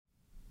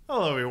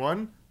Hello,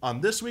 everyone.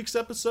 On this week's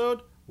episode,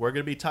 we're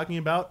going to be talking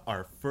about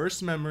our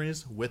first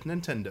memories with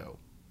Nintendo.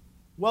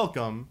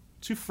 Welcome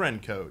to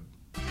Friend Code.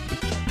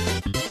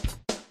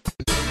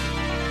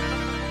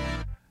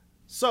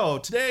 So,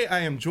 today I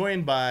am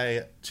joined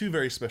by two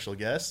very special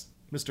guests,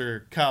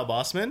 Mr. Kyle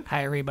Bossman.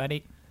 Hi,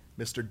 everybody.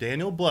 Mr.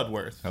 Daniel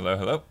Bloodworth. Hello,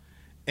 hello.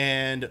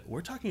 And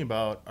we're talking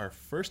about our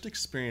first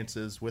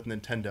experiences with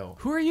Nintendo.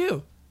 Who are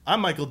you?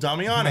 I'm Michael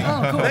Damiani.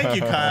 Oh, cool. Thank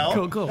you,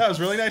 Kyle. Cool. That was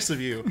really nice of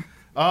you.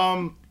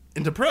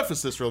 And to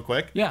preface this real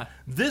quick, Yeah.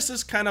 this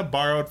is kind of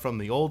borrowed from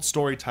the old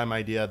Storytime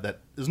idea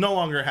that is no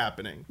longer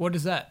happening. What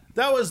is that?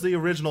 That was the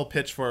original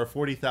pitch for our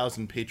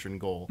 40,000 patron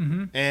goal.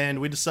 And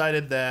we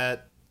decided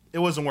that it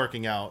wasn't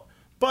working out.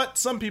 But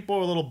some people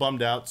were a little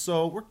bummed out,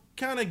 so we're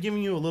kind of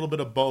giving you a little bit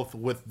of both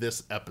with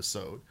this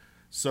episode.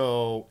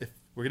 So if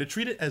we're going to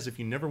treat it as if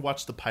you never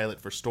watched the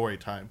pilot for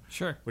Storytime.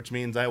 Sure. Which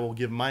means I will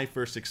give my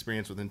first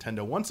experience with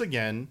Nintendo once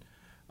again.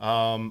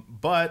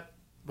 But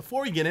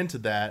before we get into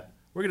that,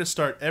 we're going to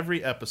start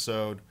every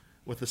episode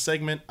with a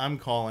segment I'm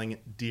calling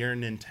Dear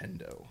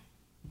Nintendo.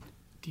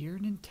 Dear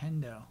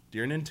Nintendo.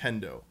 Dear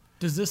Nintendo.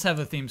 Does this have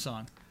a theme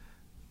song?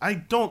 I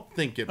don't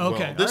think it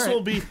Okay, will. This all right.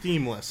 will be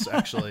themeless,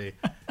 actually.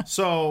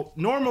 So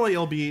normally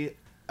it'll be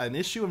an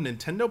issue of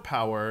Nintendo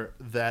Power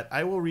that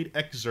I will read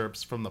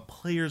excerpts from the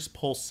Player's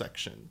Pulse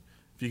section.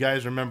 If you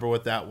guys remember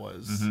what that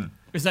was. Mm-hmm.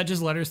 Is that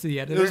just letters to the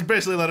It editor? was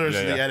basically letters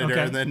to the Yeah. editor,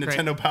 Okay, and then great.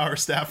 Nintendo Power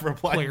staff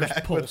replied Player's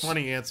back with Pulse.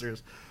 funny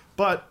answers.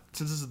 But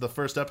since this is the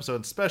first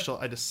episode special,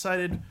 I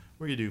decided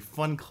we're going to do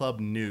Fun Club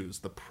News,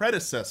 the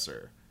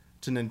predecessor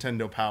to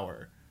Nintendo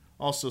Power.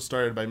 Also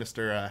started by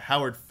Mr.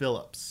 Howard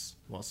Phillips,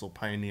 who also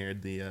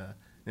pioneered the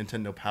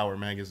Nintendo Power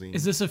magazine.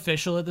 Is this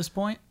official at this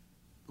point?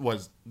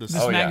 Was this?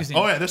 This Oh, yeah. magazine?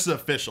 Oh yeah, this is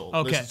official.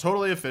 Okay. This is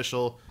totally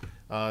official.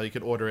 You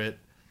can order it.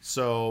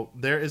 So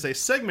there is a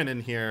segment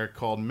in here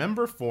called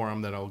Member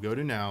Forum that I'll go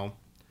to now,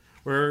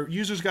 where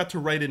users got to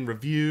write in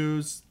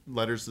reviews,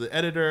 letters to the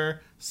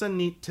editor, send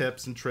neat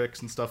tips and tricks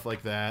and stuff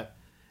like that.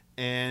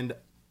 And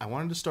I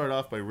wanted to start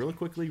off by really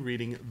quickly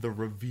reading the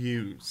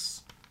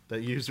reviews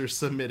that users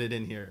submitted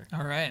in here.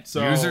 All right.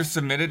 So User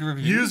submitted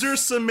reviews. User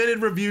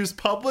submitted reviews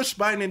published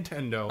by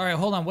Nintendo. All right,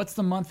 hold on. What's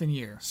the month and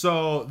year?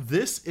 So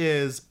this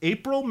is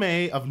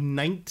April-May of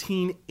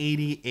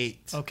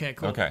 1988. Okay,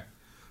 cool. Okay.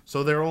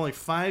 So there are only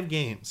 5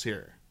 games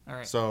here. All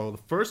right. So the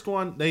first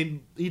one,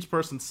 each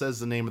person says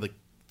the name of the.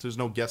 There's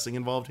no guessing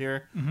involved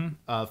here.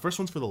 The first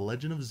one's for The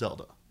Legend of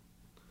Zelda.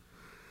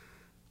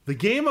 The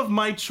game of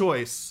my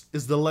choice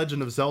is The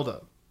Legend of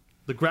Zelda.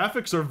 The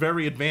graphics are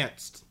very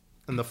advanced,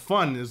 and the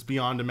fun is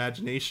beyond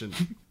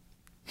imagination.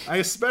 I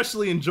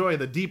especially enjoy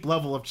the deep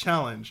level of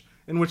challenge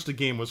in which the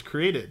game was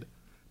created.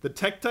 The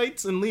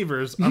Tektites and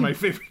Levers are my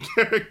favorite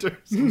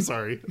characters. I'm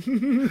sorry.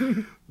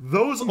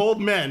 Those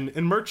old men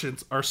and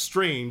merchants are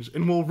strange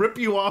and will rip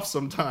you off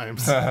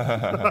sometimes.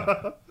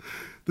 The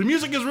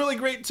music is really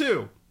great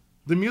too.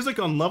 The music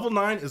on level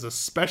 9 is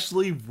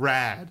especially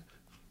rad.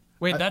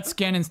 Wait, that's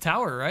Ganon's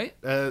Tower, right?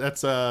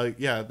 That's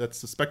the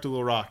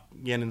Spectacle Rock,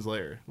 Ganon's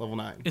Lair, level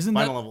 9. Isn't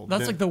Final that level.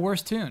 that's like the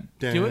worst tune?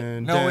 Do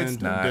it. No,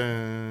 it's not.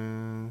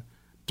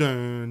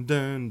 Dun,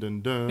 dun,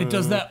 dun, dun, It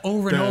does that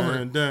over and over.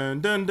 Dun,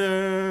 dun, dun,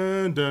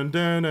 dun, dun,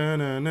 dun, dun,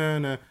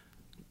 dun, dun.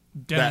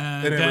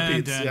 That, and it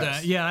repeats,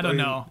 yes. Yeah, I don't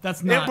know. That's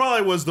It not.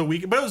 probably was the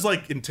weak, but it was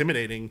like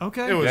intimidating.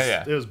 Okay. It was,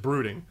 Yeah. It was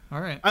brooding. All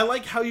right. I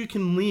like how you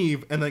can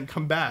leave and then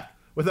come back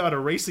without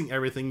erasing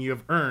everything you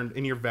have earned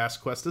in your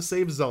vast quest to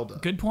save Zelda.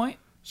 Good point.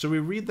 Should we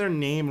read their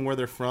name and where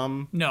they're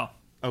from? No.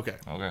 Okay.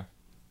 Okay.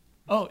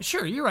 Oh,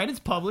 sure. You're right. It's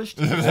published.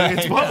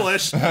 It's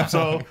published.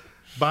 So,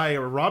 by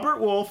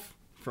Robert Wolf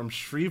from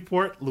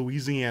Shreveport,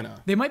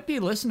 Louisiana. They might be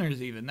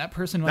listeners even. That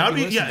person might That would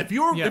be be,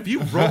 listening. if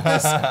you wrote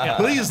this,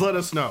 please let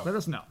us know. Let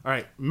us know. All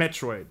right,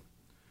 Metroid.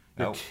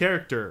 Your No.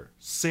 character,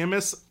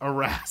 Samus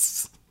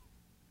Aras,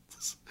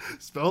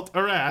 spelled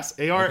Aras,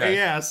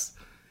 A-R-A-S,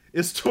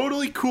 is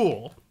totally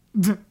cool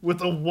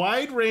with a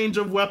wide range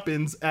of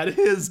weapons at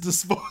his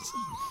disposal.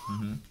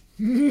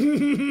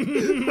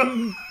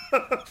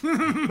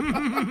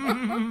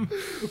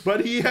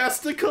 But he has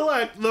to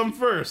collect them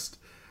first.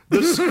 The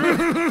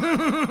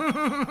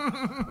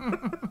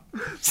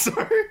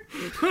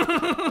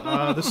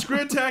the screw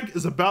attack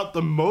is about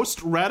the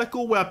most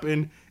radical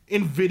weapon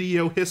in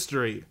video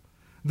history.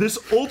 This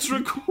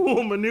ultra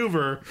cool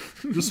maneuver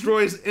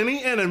destroys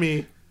any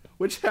enemy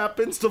which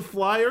happens to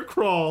fly or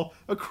crawl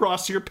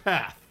across your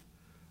path.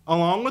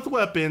 Along with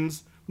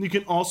weapons, you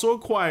can also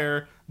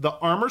acquire the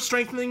armor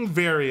strengthening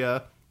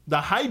Varia,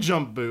 the high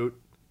jump boot,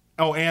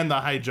 and the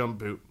high jump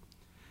boot.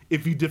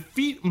 If you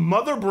defeat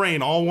Mother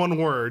Brain, all one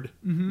word,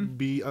 and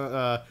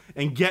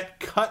get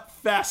cut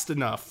fast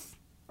enough,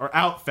 or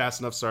out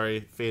fast enough, sorry,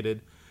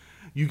 Faded,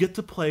 you get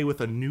to play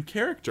with a new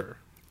character.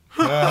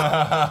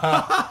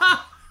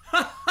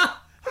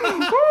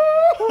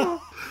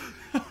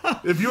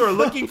 If you are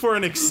looking for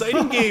an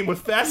exciting game with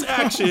fast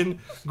action,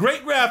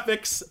 great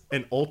graphics,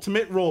 and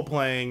ultimate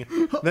role-playing,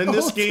 then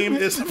this game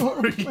is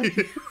for you.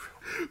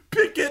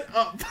 Pick it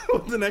up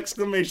with an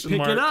exclamation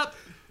mark. Pick it up.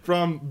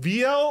 From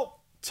VL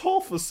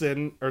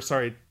Tollefson,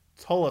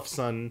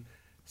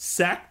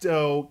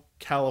 Sacto,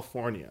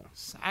 California.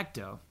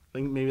 Sacto. I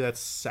think maybe that's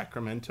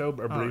Sacramento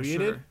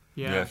abbreviated. Oh, sure.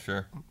 Yeah. Yeah,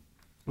 sure.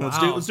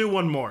 Let's do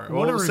one more.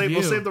 What a We'll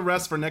review. save the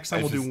rest for next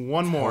time. It's We'll just do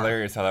one more.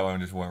 Hilarious how that one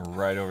just went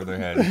right over their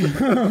head.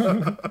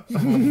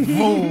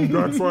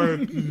 That's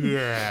like,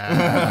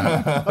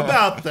 yeah.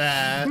 About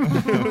that.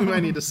 We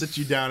might need to sit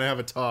you down and have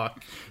a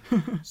talk.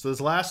 So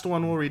this last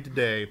one we'll read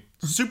today.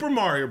 Super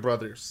Mario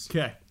Brothers.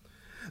 Okay.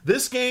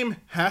 This game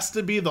has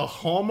to be the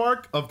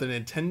hallmark of the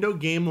Nintendo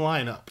game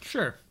lineup.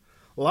 Sure.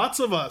 Lots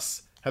of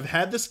us have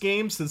had this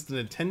game since the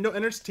Nintendo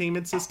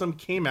Entertainment System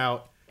came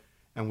out,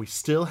 and we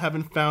still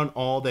haven't found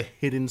all the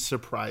hidden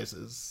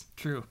surprises.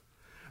 True.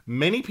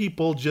 Many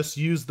people just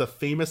use the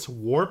famous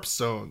warp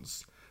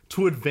zones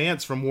to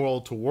advance from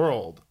world to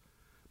world,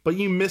 but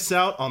you miss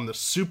out on the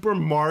Super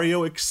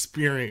Mario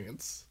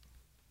experience.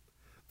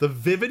 The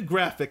vivid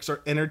graphics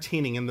are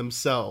entertaining in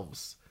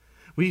themselves.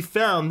 We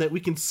found that we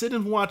can sit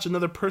and watch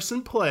another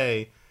person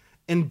play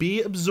and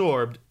be as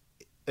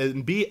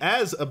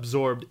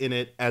absorbed in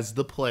it as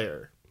the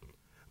player.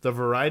 The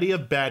variety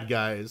of bad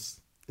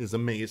guys is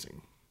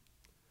amazing.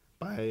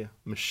 By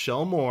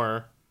Michelle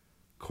Moore,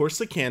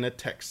 Corsicana,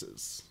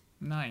 Texas.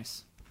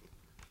 Nice.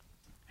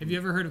 Have you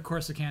ever heard of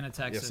Corsicana,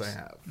 Texas? Yes, I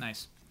have.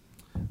 Nice.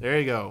 There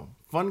you go.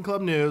 Fun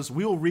Club News.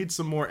 We will read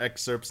some more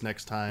excerpts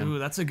next time. Ooh,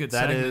 that's a good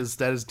That segment. is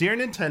Dear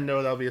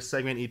Nintendo. That'll be a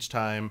segment each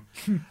time.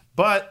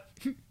 But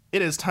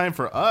it is time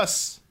for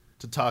us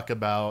to talk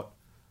about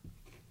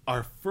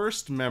our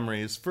first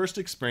memories, first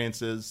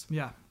experiences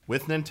Yeah.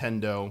 with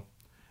Nintendo.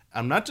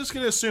 I'm not just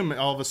going to assume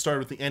all of us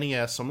started with the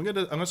NES, so I'm going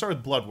to start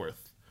with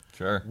Bloodworth.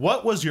 Sure.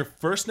 What was your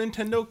first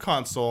Nintendo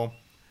console?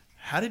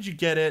 How did you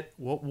get it?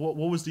 What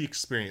was the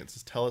experience?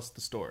 Just tell us the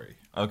story.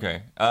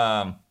 Okay.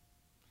 Yeah.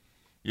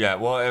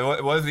 Well,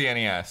 it was the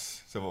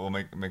NES, so we'll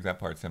make that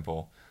part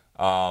simple.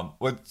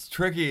 What's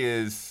tricky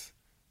is,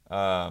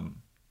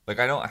 like,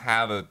 I don't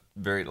have a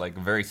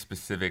very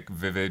specific,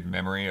 vivid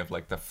memory of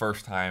like the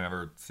first time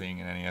ever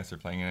seeing an NES or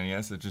playing an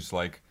NES. It's just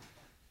like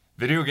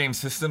video game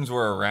systems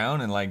were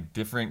around and like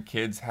different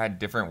kids had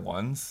different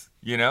ones,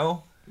 you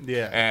know?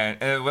 Yeah. And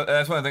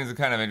that's one of the things that's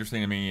kind of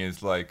interesting to me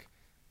is like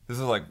this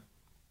is like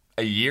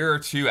a year or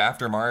two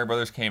after Mario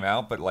Brothers came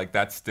out, but like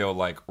that's still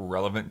like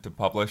relevant to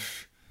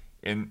publish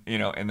in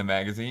the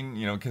magazine,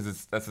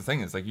 because that's the thing.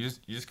 It's like you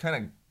just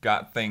kind of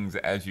got things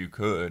as you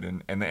could,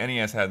 and the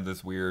NES had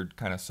this weird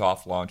kind of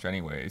soft launch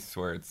anyways,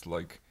 where it's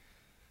like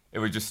it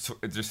just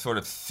sort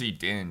of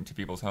seeped into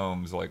people's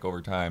homes like over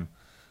time.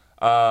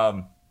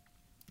 But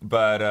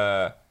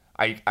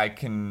I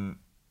can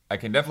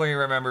definitely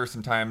remember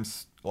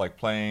sometimes like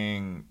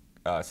playing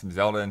some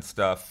Zelda and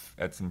stuff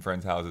at some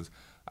friends' houses.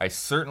 I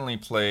certainly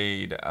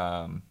played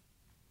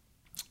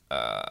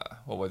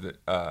what was it?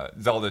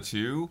 Zelda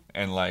 2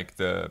 and like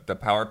the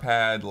Power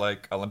Pad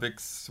like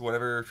Olympics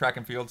whatever track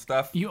and field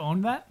stuff. You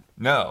owned that?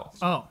 No.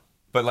 Oh.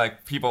 But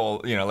like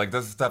people, like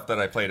this is stuff that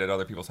I played at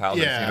other people's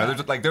houses. Yeah.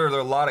 There were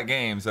a lot of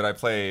games that I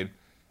played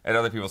at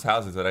other people's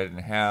houses that I didn't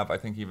have. I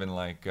think even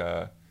like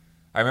I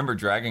remember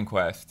Dragon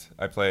Quest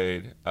I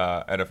played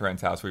at a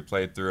friend's house. We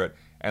played through it,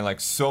 and like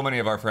so many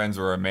of our friends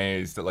were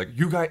amazed that like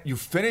you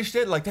finished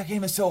it. Like that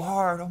game is so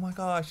hard. Oh my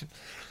gosh.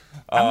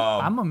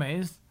 I'm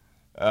amazed.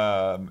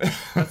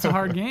 That's a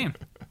hard game.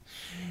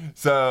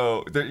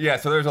 So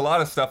there's a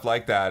lot of stuff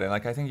like that, and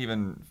like I think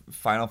even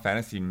Final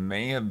Fantasy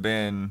may have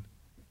been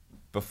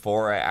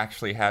before I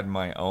actually had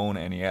my own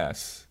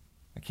NES.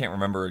 I can't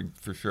remember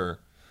for sure.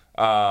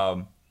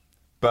 But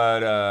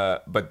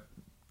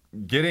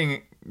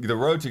getting the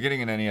road to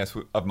getting an NES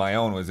of my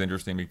own was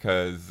interesting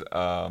because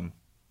I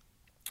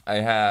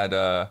had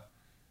I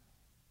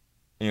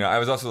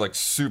was also like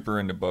super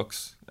into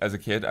books as a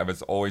kid. I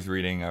was always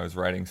reading. I was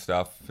writing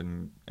stuff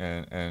and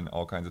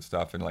all kinds of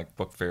stuff, and like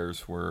book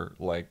fairs were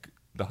like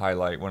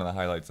one of the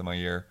highlights of my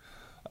year.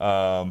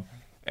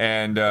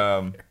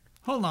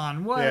 Hold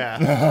on, what?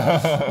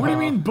 Yeah. What do you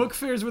mean book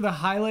fairs were the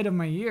highlight of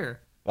my year?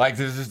 Like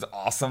there's just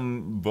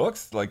awesome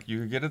books like you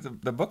could get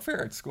at the book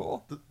fair at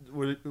school.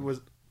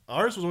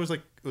 Ours was always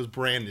like it was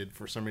branded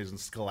for some reason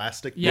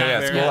Scholastic. Yeah,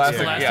 Book Fair. Scholastic.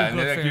 Scholastic Yeah, and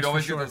book then like, fairs you'd for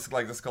always sure.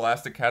 get the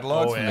Scholastic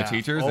catalogs Oh, from yeah. the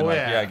teachers, Oh, and like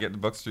yeah. get the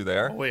books through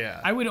there. Oh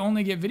yeah. I would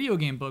only get video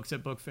game books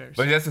at book fairs.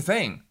 But that's the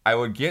thing. I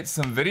would get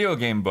some video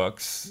game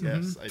books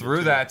Yes, I did through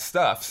too. that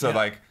stuff. So Yeah.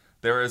 like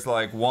there was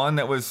like one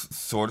that was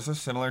sort of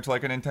similar to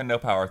like a Nintendo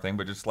Power thing,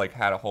 but just like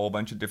had a whole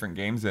bunch of different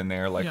games in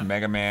there, like Yeah.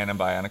 Mega Man and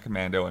Bionic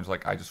Commando, and it's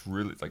like I just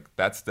really like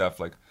that stuff.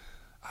 Like,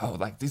 oh,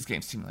 like these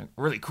games seem like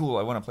really cool.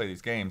 I want to play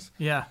these games.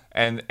 Yeah.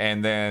 And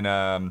then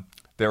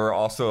there were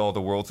also all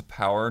the Worlds of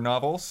Power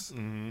novels.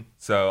 Mm-hmm.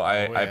 So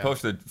I yeah.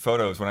 posted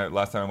photos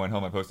last time I went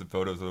home. I posted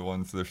photos of the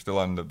ones that are still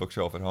on the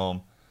bookshelf at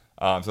home.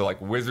 So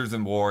like Wizards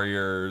and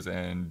Warriors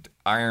and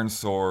Iron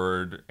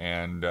Sword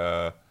and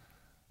or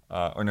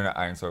no, not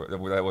Iron Sword. That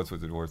was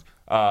Wizards and Warriors.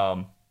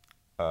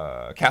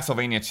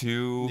 Castlevania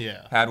 2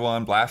 Yeah. had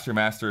one. Blaster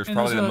Master is And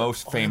probably those the are-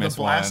 most The famous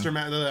Blaster one.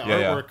 Man, the Yeah,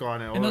 yeah. artwork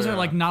on it. And those Oh, are yeah.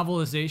 like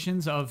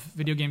novelizations of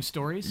video game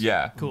stories?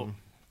 Yeah. Cool.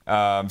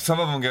 Some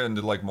of them get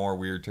into like more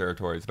weird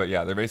territories, but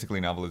yeah, they're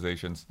basically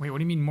novelizations. Wait, what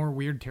do you mean more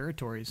weird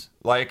territories?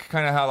 Like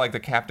kind of how like the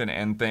Captain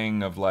N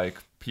thing of like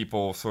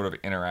people sort of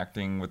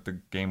interacting with the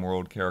game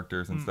world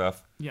characters and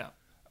stuff. Yeah.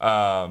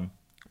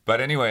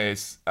 But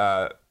anyways,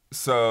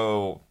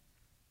 so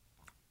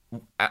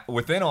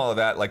within all of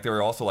that, like there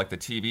were also like the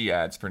TV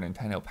ads for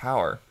Nintendo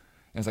Power,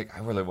 and it's like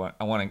I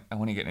want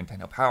to get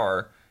Nintendo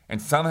Power,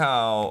 and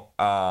somehow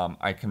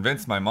I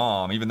convinced my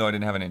mom, even though I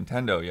didn't have a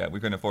Nintendo yet, we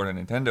couldn't afford a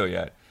Nintendo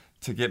yet,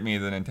 to get me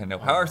the Nintendo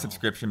Power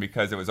subscription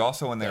because it was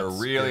also when they were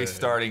really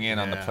starting in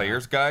on the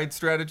player's guide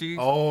strategy.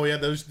 Oh yeah,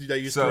 those that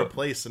used to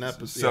replace an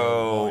episode.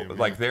 So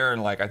like they're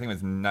in like I think it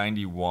was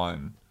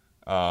 91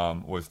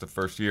 was the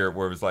first year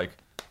where it was like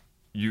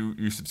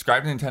you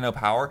subscribe to Nintendo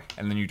Power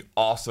and then you'd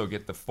also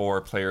get the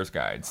 4 players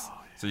guides.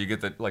 So you get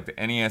the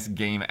NES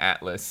Game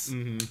Atlas,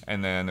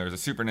 and then there's a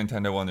Super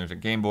Nintendo one, there's a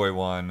Game Boy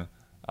one,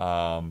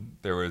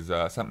 there was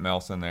something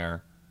else in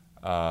there.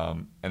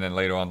 And then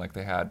later on, like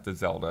they had the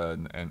Zelda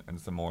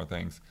and some more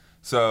things.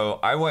 So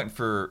I went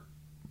for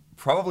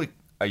probably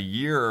a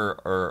year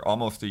or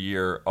almost a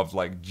year of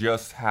like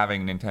just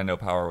having Nintendo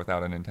Power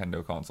without a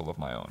Nintendo console of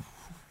my own.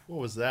 What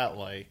was that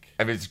like?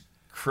 I mean, it's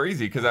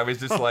crazy because I was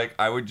just like,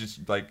 I would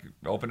just like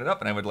open it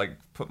up and I would like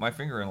put my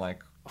finger and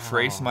like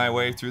trace my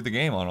way through the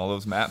game on all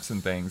those maps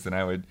and things, and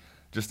I would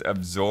just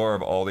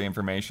absorb all the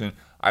information.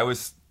 I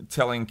was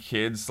telling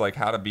kids like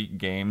how to beat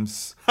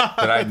games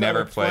that I'd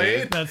never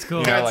played. That's cool.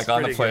 You know, That's like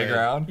on the pretty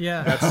playground.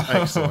 Yeah. That's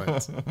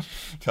excellent.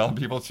 Telling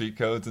people cheat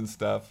codes and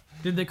stuff.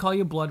 Did they call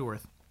you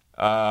Bloodworth?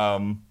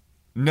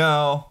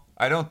 No,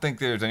 I don't think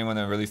there's anyone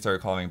that really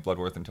started calling me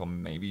Bloodworth until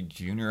maybe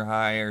junior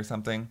high or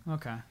something.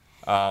 Okay.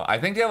 I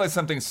think that was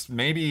something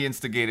maybe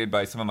instigated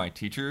by some of my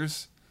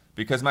teachers,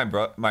 because my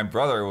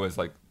brother was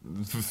like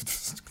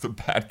the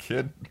bad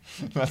kid,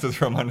 not to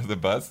throw him under the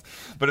bus,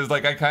 but it's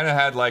like I kind of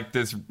had like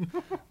this,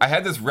 I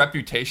had this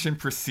reputation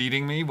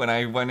preceding me when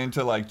I went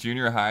into like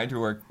junior high, to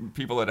where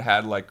people that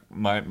had like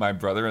my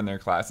brother in their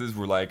classes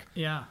were like,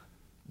 Yeah.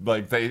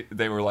 like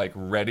they were like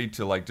ready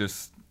to like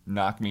just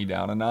knock me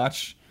down a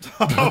notch.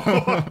 They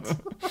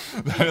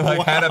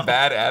like had a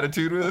bad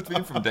attitude with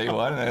me from day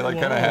one, and I like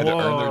kind of had to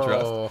earn their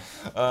trust.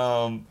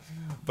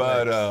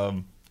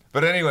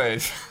 But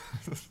anyways,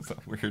 it's a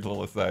weird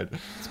little aside.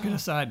 It's a good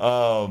aside.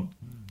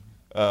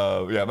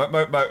 Yeah,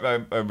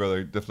 my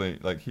brother definitely,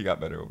 like, he got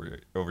better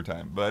over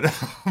time, but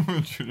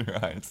junior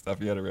high and stuff,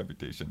 he had a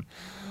reputation.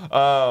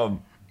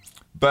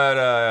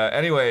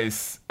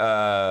 Anyways,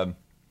 I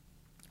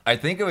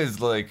think it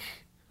was like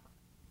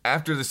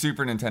after the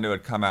Super Nintendo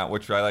had come out,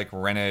 which I like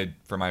rented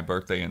for my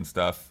birthday and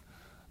stuff.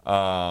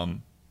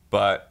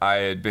 But I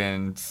had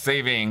been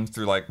saving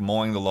through like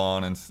mowing the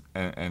lawn and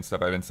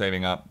stuff. I've been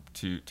saving up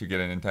to get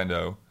a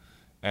Nintendo,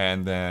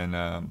 and then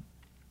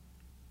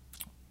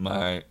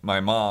my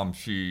mom,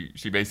 she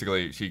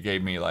basically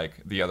gave me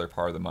like the other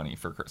part of the money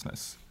for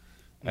Christmas.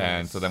 Nice.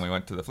 And so then we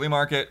went to the flea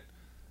market,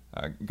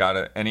 got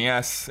an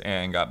NES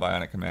and got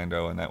Bionic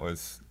Commando, and that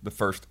was the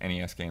first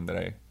NES game that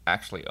I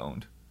actually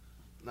owned.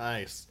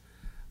 Nice.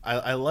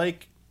 I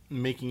like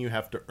making you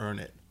have to earn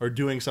it or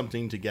doing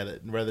something to get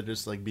it rather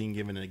just like being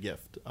given a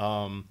gift.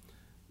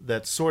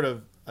 That's sort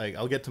of like,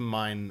 I'll get to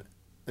mine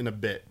in a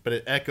bit, but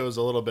it echoes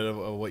a little bit of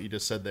what you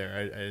just said there.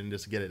 I didn't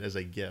just get it as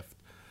a gift.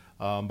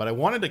 But I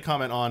wanted to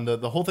comment on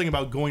the whole thing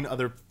about going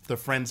to the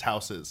friends'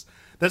 houses.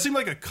 That seemed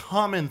like a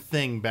common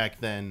thing back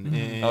then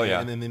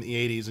in the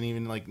 80s and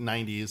even like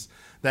 90s,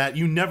 that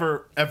you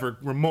never ever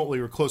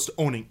remotely were close to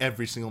owning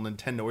every single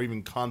Nintendo or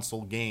even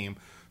console game.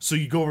 So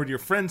you go over to your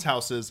friends'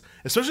 houses,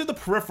 especially the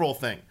peripheral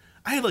thing.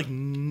 I had like,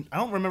 I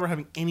don't remember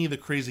having any of the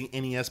crazy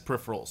NES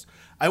peripherals.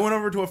 I went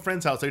over to a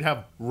friend's house. They'd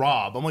have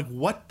Rob. I'm like,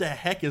 what the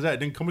heck is that? It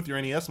didn't come with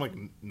your NES? I'm like,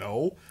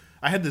 no.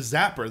 I had the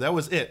Zapper. That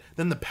was it.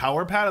 Then the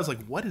Power Pad. I was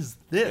like, what is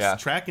this? Yeah.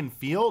 Track and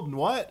field? And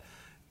what?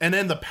 And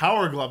then the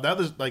Power Glove. That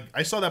was like,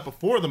 I saw that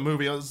before the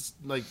movie. I was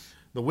like,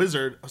 the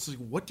Wizard. I was like,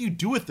 what do you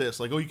do with this?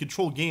 Like, oh, you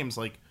control games.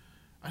 Like,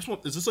 I just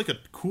want, is this like a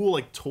cool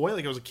like toy?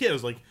 Like, I was a kid. I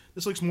was like,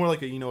 this looks more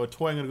like a, a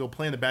toy I'm going to go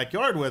play in the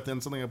backyard with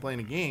than something I play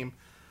in a game.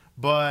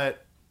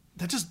 But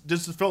that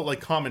just felt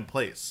like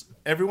commonplace.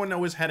 Everyone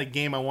always had a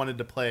game I wanted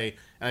to play,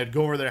 and I'd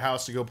go over to their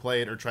house to go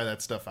play it or try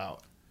that stuff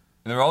out.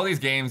 And there were all these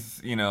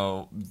games,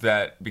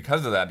 that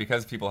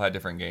because people had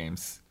different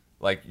games,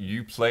 like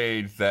you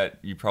played that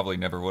you probably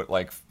never would,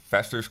 like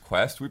Fester's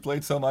Quest we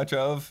played so much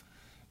of,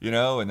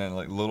 and then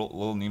like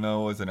Little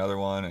Nemo was another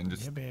one, and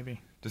just, yeah, baby.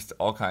 Just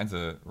all kinds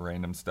of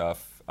random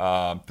stuff.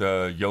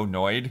 The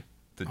Yo-Noid.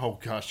 Oh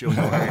gosh,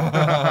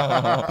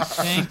 Yo-Noid.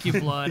 Thank you,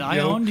 Blood. I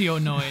owned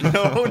Yo-Noid.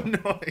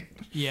 Yo-Noid.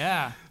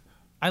 Yeah.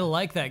 I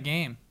like that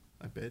game.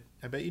 I bet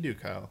you do,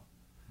 Kyle.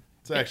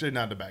 It's actually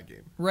not a bad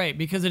game. Right,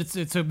 because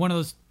it's one of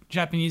those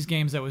Japanese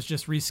games that was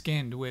just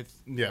reskinned with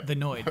the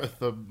Noid.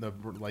 the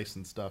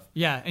licensed stuff.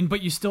 Yeah,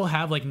 but you still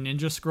have like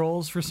ninja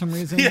scrolls for some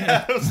reason.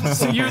 Yeah.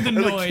 So you're the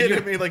Noid.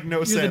 It made like no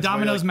sense. You're the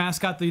Domino's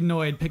mascot, the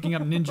Noid, picking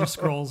up ninja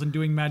scrolls and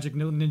doing magic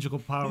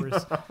ninja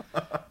powers.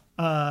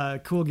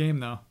 Cool game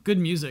though. Good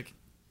music.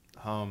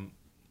 Mr.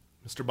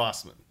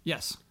 Bossman.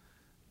 Yes.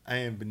 I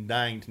have been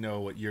dying to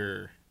know what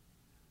your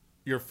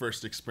your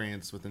first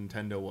experience with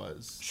Nintendo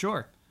was.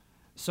 Sure.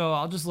 So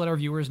I'll just let our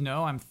viewers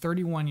know I'm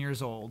 31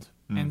 years old.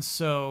 And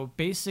so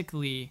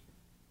basically,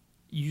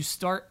 you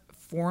start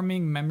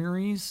forming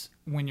memories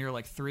when you're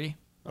like 3.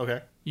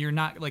 Okay. You're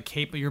not like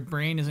capable, your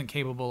brain isn't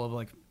capable of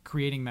like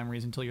creating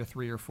memories until you're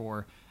 3 or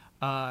 4.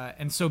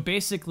 And so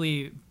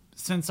basically,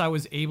 since I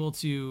was able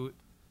to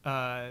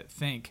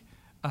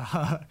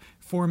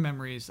form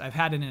memories, I've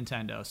had a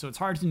Nintendo. So it's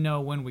hard to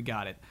know when we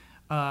got it.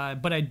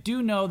 But I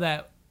do know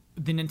that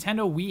the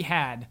Nintendo we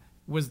had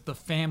was the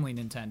family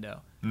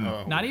Nintendo.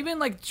 Oh. Not even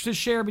like to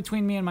share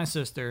between me and my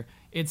sister.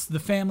 It's the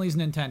family's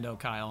Nintendo,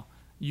 Kyle.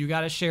 You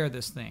got to share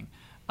this thing.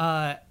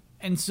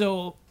 And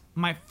so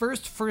my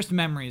first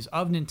memories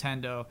of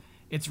Nintendo,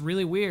 it's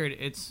really weird.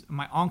 It's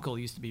my uncle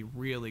used to be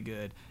really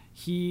good.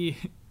 He's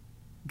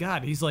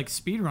like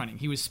speedrunning.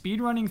 He was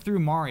speedrunning through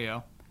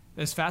Mario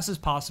as fast as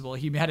possible.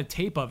 He had a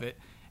tape of it,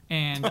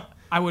 and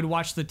I would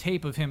watch the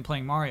tape of him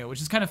playing Mario,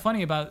 which is kind of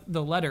funny about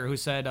the letter who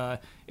said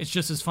it's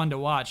just as fun to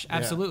watch.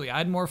 Absolutely. I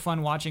had more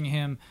fun watching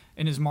him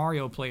in his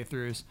Mario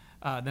playthroughs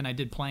than I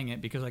did playing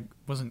it because I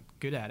wasn't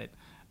good at it.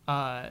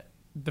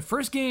 The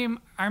first game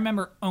I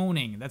remember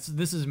owning, this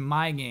is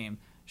my game.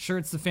 Sure,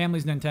 it's the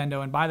family's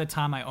Nintendo, and by the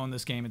time I own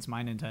this game, it's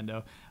my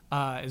Nintendo,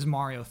 is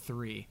Mario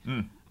 3.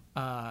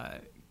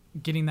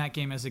 Getting that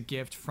game as a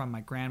gift from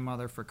my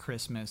grandmother for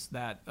Christmas,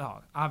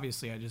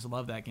 obviously I just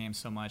love that game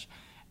so much.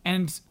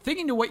 And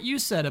thinking to what you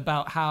said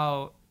about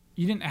how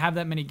you didn't have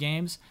that many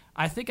games,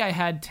 I think I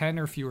had 10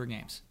 or fewer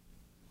games.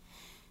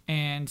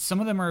 And some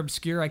of them are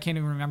obscure. I can't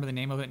even remember the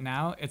name of it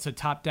now. It's a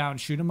top-down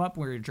shoot-'em-up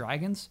where you're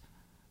dragons.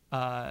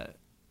 The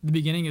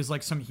beginning is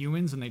like some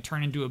humans, and they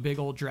turn into a big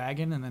old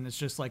dragon, and then it's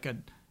just a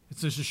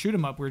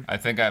shoot-'em-up. Where I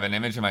think I have an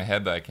image in my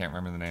head, but I can't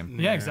remember the name.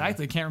 yeah,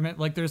 exactly. Can't remember.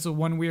 Like, there's a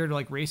one weird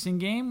like racing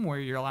game where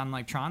you're on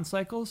like Tron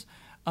cycles.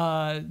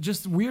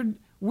 Just weird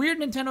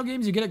Nintendo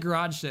games you get at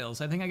garage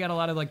sales. I think I got a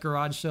lot of like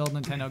garage sale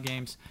Nintendo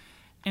games,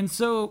 and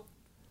so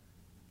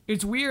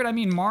it's weird. I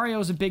mean,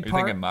 Mario's a big Are you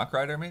part. thinking Mach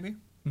Rider, maybe?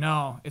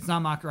 No, it's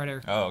not Mach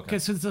Rider. Oh, okay.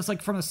 Because it's just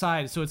like from the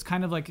side, so it's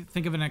kind of like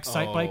think of an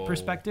Excite Bike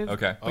perspective.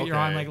 Okay. But you're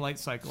on Okay. like light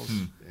cycles.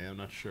 Yeah, I'm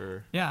not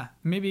sure. Yeah,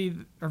 maybe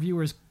our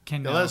viewers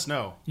can Yeah, know. let us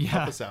know. Yeah.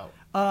 Help us out.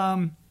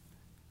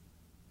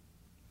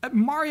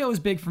 Mario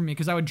is big for me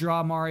because I would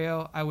draw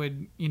Mario. I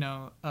would,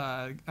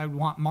 I would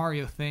want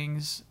Mario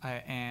things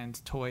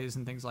and toys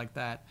and things like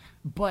that.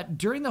 But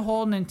during the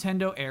whole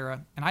Nintendo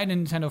era, and I had a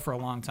Nintendo for a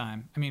long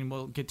time. I mean,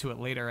 we'll get to it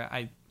later.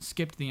 I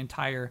skipped the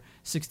entire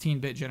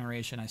 16-bit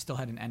generation. I still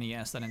had an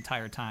NES that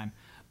entire time.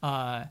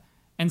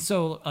 And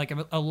so, like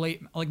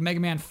Mega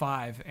Man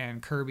 5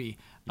 and Kirby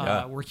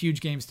were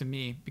huge games to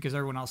me because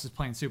everyone else is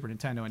playing Super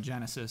Nintendo and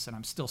Genesis, and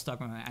I'm still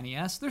stuck with the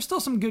NES. There's still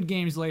some good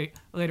games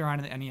later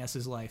on in the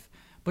NES's life.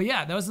 But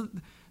yeah, that was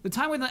the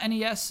time with the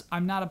NES.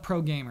 I'm not a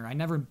pro gamer. I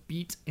never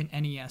beat an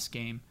NES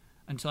game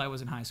until I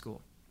was in high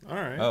school. All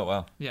right. Oh,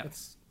 wow. Yeah,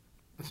 That's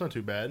not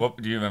too bad.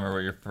 Do you remember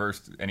what your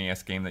first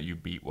NES game that you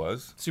beat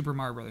was? Super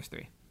Mario Brothers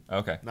 3.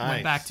 Okay. Nice.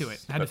 Went back to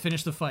it. Had to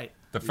finish the fight.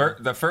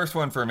 The first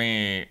one for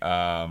me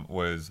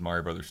was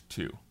Mario Brothers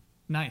 2.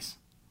 Nice.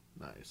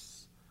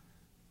 Nice.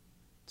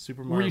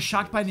 Super Mario. Were you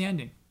shocked by the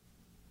ending?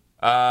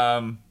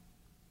 Yeah,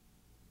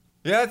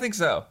 I think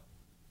so.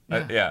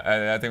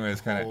 Yeah. I think it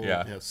was kind of,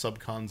 yeah.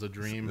 Subcon's a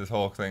dream. This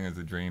whole thing is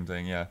a dream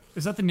thing, yeah.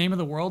 Is that the name of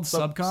the world?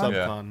 Subcon?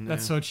 Subcon.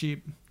 That's so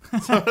cheap.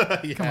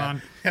 yeah. Come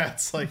on. Yeah,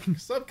 it's like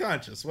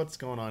subconscious. What's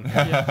going on?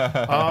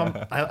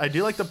 Yeah. I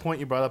do like the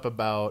point you brought up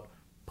about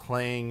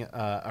playing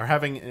or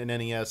having an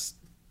NES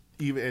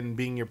even and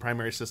being your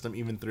primary system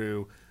even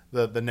through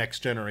the next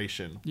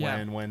generation.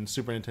 Yeah. When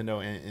Super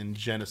Nintendo and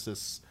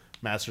Genesis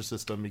Master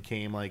System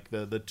became like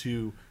the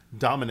two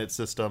dominant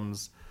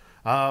systems.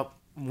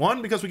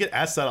 One, because we get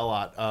asked that a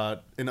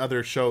lot in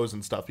other shows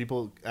and stuff.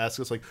 People ask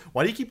us, like,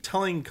 why do you keep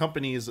telling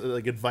companies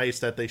like advice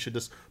that they should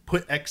just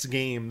put X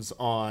games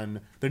on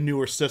the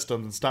newer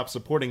systems and stop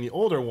supporting the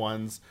older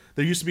ones?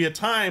 There used to be a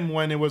time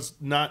when it was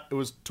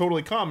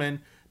totally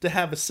common to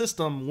have a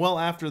system well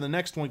after the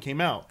next one came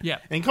out. Yeah.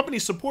 And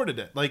companies supported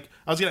it. Like,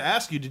 I was going to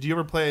ask you, did you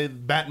ever play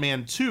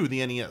Batman 2,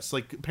 the NES?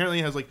 Like, apparently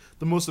it has, like,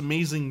 the most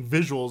amazing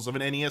visuals of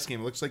an NES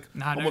game. It looks like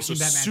Nah, I've never almost a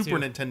seen Batman Super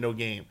 2. Nintendo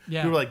game.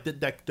 Yeah. You were like,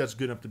 that's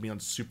good enough to be on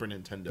Super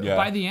Nintendo. Yeah.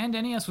 By the end,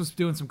 NES was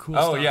doing some cool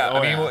Oh, stuff. yeah.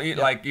 I mean, yeah. well,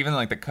 like, even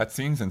like the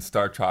cutscenes in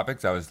Star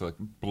Tropics, I was like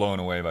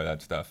blown away by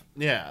that stuff.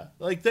 Yeah,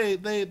 like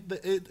that's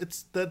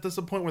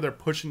the point where they're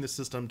pushing the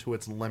system to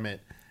its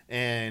limit,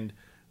 and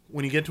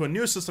when you get to a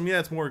new system, yeah,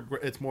 it's more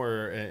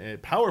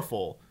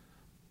powerful,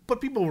 but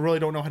people really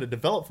don't know how to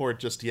develop for it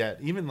just yet.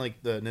 Even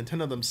like the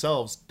Nintendo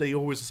themselves, they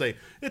always say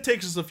it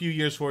takes us a few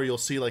years before you'll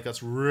see like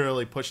us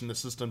really pushing the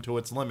system to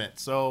its limit.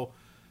 So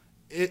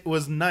it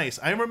was nice.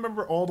 I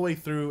remember all the way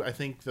through, I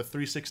think, the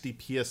 360,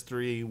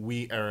 PS3,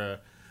 Wii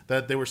era,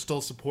 that they were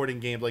still supporting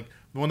games. Like,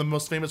 one of the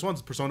most famous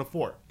ones, Persona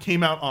 4,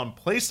 came out on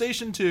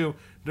PlayStation 2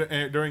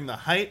 during the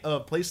height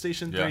of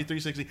PlayStation 3, Yeah.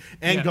 360,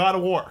 and Yeah. God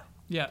of War.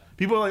 Yeah.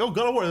 People are like, oh,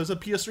 God of War, there's a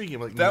PS3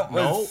 game. Like, That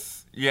no.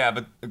 was yeah,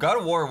 but God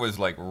of War was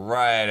like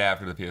right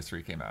after the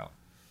PS3 came out.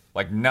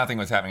 Like nothing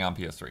was happening on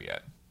PS3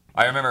 yet.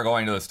 I remember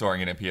going to the store and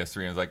getting a PS3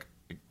 and I was like,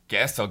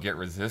 guess I'll get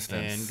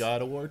Resistance. And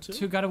God of War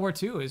 2. God of War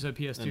 2 is a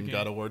PS2 And game.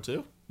 God of War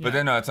 2. But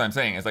then, no, that's what I'm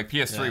saying. It's like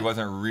PS3 Yeah.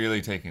 wasn't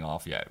really taking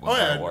off yet. When Oh,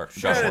 God yeah. of War,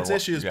 Sure, God of had its War-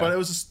 issues, yeah. but it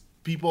was just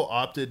people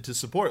opted to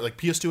support it. Like,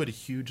 PS2 had a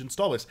huge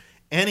install base.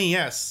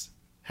 NES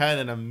had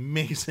an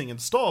amazing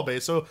install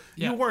base, so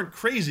Yeah. you weren't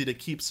crazy to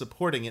keep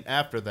supporting it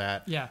after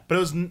that. Yeah. But it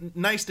was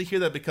nice to hear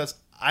that because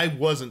I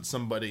wasn't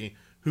somebody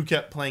who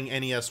kept playing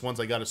NES once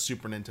I got a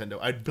Super Nintendo.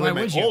 I'd play Why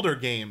my would you? older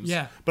games,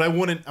 Yeah. but I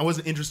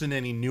wasn't interested in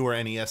any newer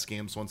NES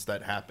games once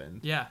that happened.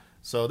 Yeah.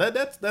 So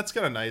that's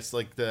kind of nice,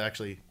 like to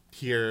actually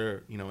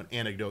hear an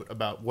anecdote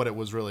about what it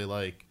was really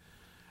like.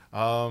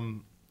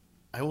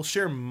 I will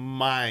share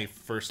my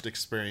first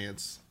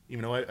experience,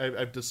 even though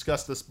I've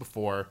discussed this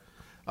before.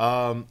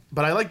 But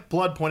I like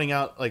Blood pointing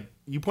out, like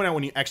you point out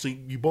when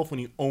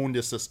you owned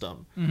a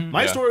system.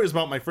 My Yeah. story was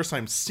about my first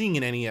time seeing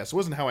an NES. It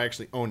wasn't how I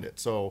actually owned it.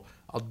 So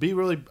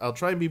I'll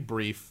try and be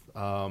brief.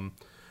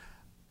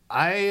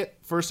 I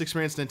first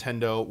experienced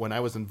Nintendo when I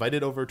was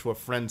invited over to a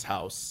friend's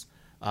house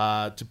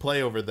to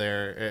play over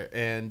there,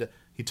 and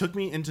he took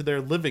me into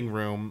their living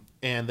room,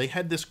 and they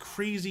had this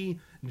crazy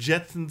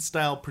Jetson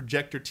style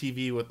projector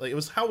TV with it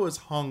was how it was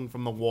hung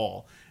from the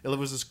wall. It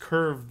was this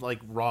curved like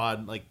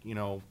rod, like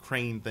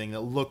crane thing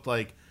that looked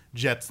like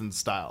Jetson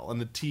style,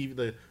 and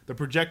the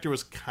projector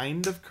was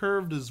kind of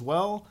curved as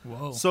well.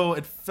 Whoa. So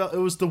it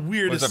was the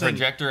weirdest Was the thing.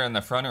 projector in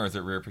the front or was it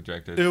rear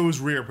projected? It was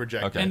rear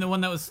projected. Okay. And the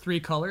one that was 3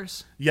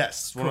 colors?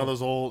 Yes, one of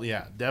those old,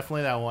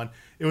 definitely that one.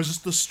 It was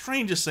just the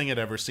strangest thing I'd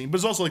ever seen, but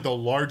it's also like the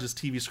largest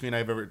TV screen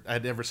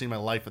I'd ever seen in my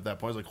life at that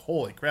point. I was like,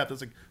 holy crap,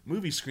 that's like a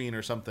movie screen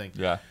or something.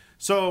 Yeah.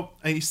 So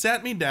he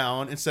sat me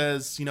down and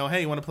says,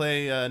 hey, you want to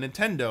play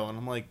Nintendo? And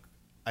I'm like,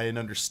 I didn't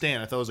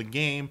understand. I thought it was a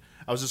game.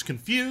 I was just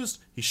confused.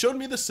 He showed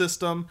me the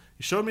system.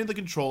 He showed me the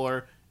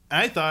controller.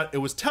 And I thought it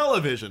was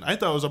television. I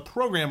thought it was a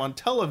program on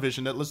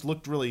television that just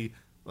looked really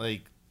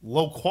like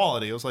low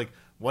quality. I was like,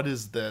 what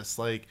is this?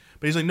 Like,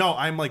 but he's like, no,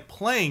 I'm like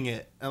playing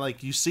it, and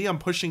like you see, I'm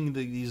pushing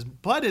these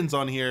buttons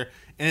on here,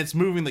 and it's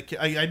moving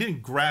the. I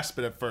didn't grasp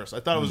it at first.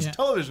 I thought it was Yeah.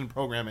 television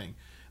programming.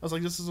 I was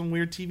like, this is some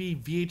weird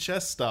TV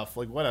VHS stuff.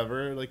 Like,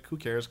 whatever. Like, who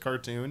cares?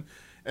 Cartoon.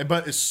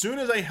 But as soon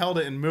as I held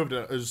it and moved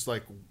it, it was just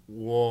like,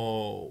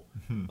 whoa,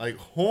 like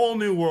whole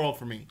new world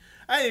for me.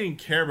 I didn't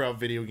care about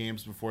video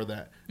games before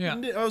that. Yeah.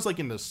 I was like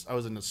into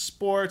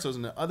sports. I was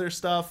into other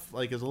stuff.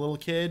 Like as a little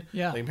kid,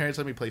 Yeah. like my parents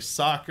let me play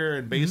soccer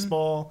and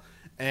baseball,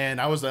 and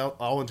I was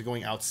all into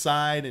going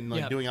outside and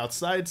like Yeah. doing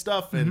outside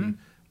stuff, and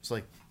it's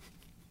like.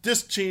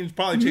 This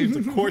probably changed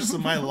the course of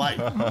my life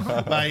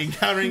by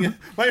encountering.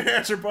 My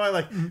parents were probably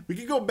like, "We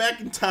could go back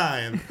in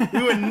time.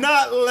 We would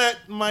not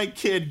let my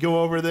kid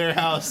go over their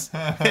house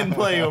and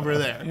play over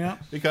there Yeah.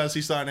 because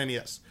he saw an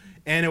NES."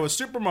 And it was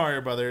Super Mario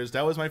Brothers.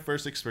 That was my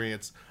first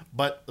experience.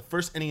 But the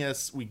first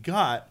NES we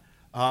got,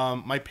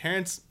 my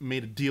parents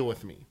made a deal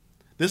with me.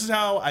 This is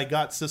how I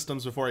got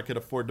systems before I could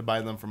afford to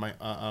buy them for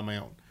on my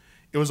own.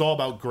 It was all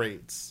about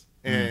grades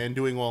and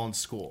doing well in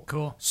school.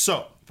 Cool.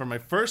 So for my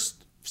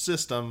first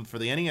system for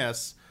the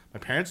NES, my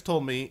parents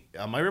told me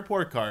on my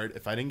report card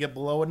if I didn't get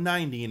below a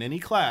 90 in any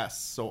class,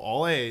 so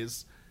all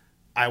A's,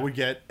 I would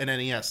get an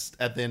NES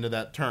at the end of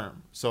that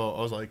term. So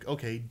I was like,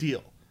 okay,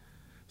 deal.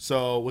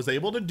 So was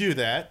able to do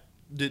that.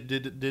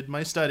 Did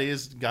my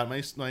studies, got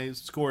my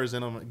scores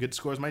in on good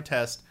scores my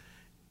test,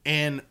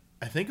 and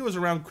I think it was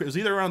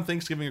either around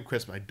Thanksgiving or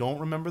Christmas. I don't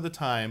remember the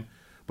time.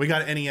 But we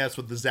got an NES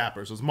with the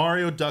zappers. It was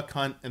Mario, Duck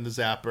Hunt, and the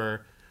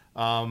zapper.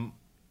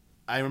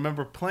 I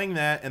remember playing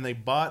that, and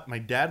my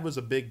dad was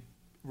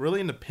really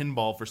into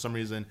pinball for some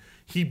reason.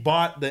 He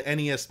bought the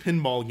NES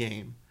pinball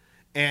game,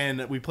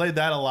 and we played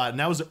that a lot. And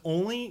that was the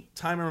only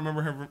time I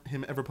remember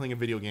him ever playing a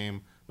video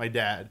game. My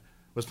dad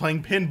was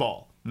playing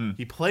pinball.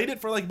 He played it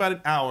for like about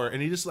an hour,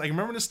 and I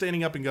remember just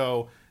standing up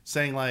and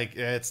saying like,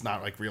 it's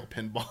not like real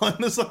pinball.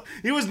 And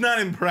he was not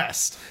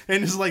impressed,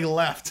 and just like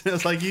left. It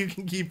was like, you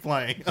can keep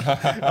playing.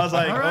 I was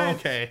like, All right.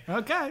 okay.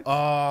 Okay.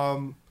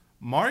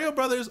 Mario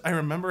Brothers, I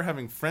remember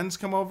having friends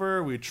come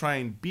over. We'd try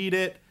and beat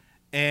it.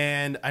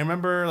 And I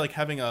remember like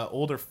having an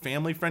older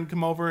family friend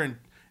come over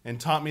and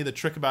taught me the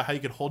trick about how you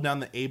could hold down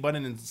the A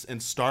button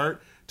and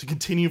start to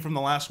continue from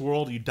the last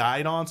world you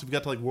died on. So if you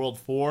got to like world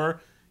 4,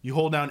 you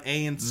hold down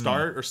A and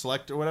start or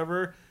select or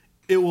whatever.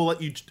 It will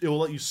let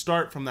you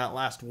start from that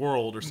last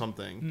world or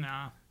something.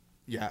 Nah.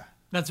 Yeah.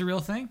 That's a real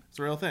thing? It's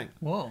a real thing.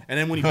 Whoa. And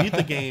then when you beat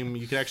the game,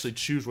 you can actually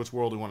choose which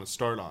world you want to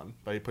start on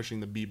by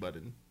pushing the B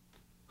button.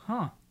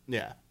 Huh.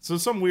 Yeah, so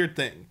some weird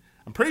thing.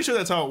 I'm pretty sure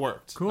that's how it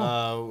worked. Cool.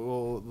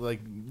 Well,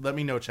 let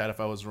me know, chat, if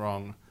I was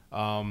wrong.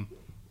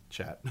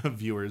 Chat,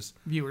 viewers.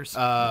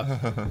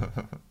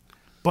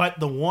 But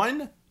the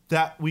one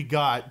that we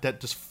got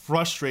that just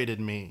frustrated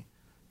me,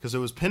 because it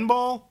was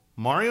pinball,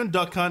 Mario and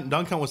Duck Hunt.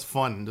 Duck Hunt was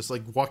fun, just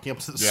like walking up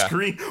to the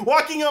screen,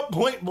 walking up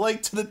point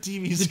blank to the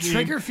TV The screen.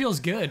 trigger feels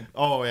good.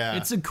 Oh yeah,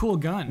 It's a cool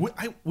gun.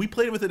 we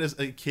played with it as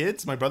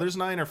kids. My brothers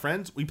and I and our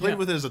friends. We played Yeah.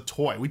 with it as a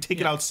toy. We take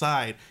it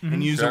outside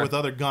and use it Sure. with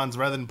other guns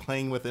rather than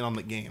playing with it on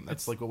the game.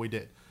 That's like what we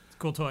did. It's a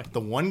cool toy.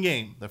 The one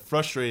game that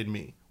frustrated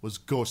me was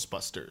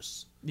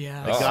Ghostbusters.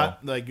 Yeah.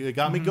 Oh. It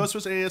got me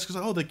Ghostbusters NES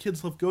because the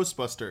kids love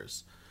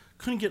Ghostbusters.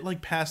 couldn't get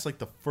like past like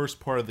the first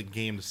part of the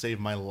game to save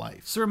my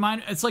life. So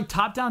it's like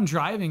top-down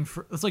driving.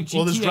 It's like GTA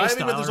Well, there's driving,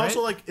 style, but there's right?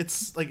 also like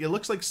it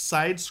looks like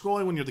side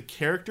scrolling when you're the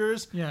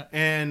characters. Yeah.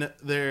 And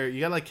you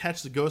gotta like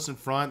catch the ghosts in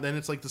front. Then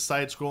it's like the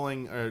side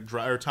scrolling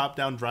or top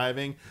down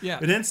driving. Yeah.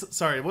 But then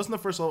sorry, it wasn't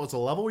the first level. It's a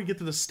level where you get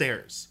to the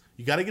stairs.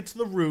 You gotta get to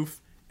the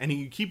roof. And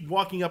you keep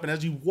walking up, and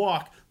as you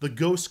walk, the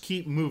ghosts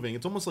keep moving.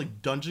 It's almost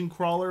like dungeon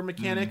crawler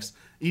mechanics.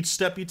 Each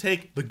step you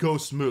take, the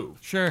ghosts move.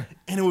 Sure.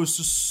 And it was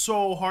just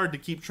so hard to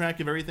keep track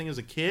of everything as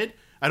a kid.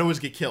 I'd always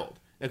get killed.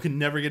 I could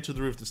never get to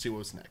the roof to see what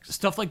was next.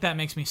 Stuff like that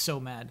makes me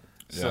so mad.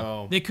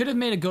 So They could have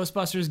made a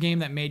Ghostbusters game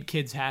that made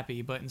kids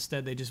happy, but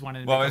instead they just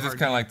wanted to Well, make it's a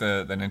just hard kind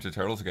of like the Ninja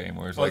Turtles game,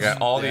 where it's Oh, like it's-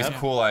 all these yeah.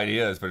 cool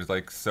ideas, but it's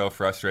like so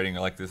frustrating.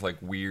 Like this like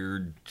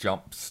weird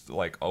jumps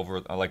like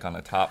over like on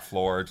the top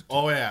floor,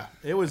 oh yeah,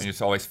 it was and you're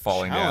just always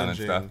falling down and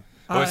stuff. challenging.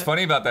 But what's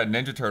funny about that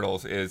Ninja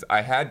Turtles is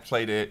I had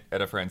played it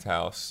at a friend's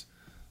house,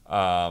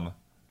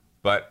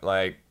 but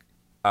like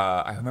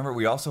I remember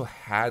we also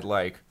had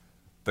like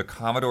the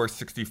Commodore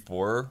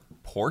 64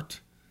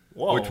 port.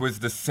 Whoa. Which was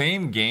the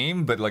same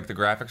game, but like the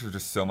graphics were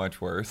just so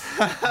much worse.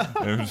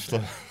 It was just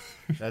like,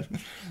 That,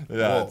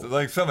 yeah, whoa. it's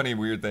like so many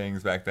weird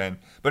things back then.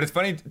 But it's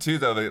funny too,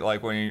 though, that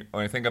like when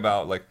you think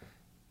about like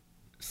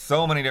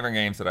so many different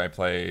games that I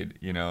played,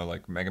 you know,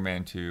 like Mega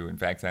Man 2 and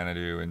Fact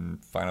Xanadu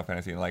and Final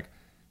Fantasy, and like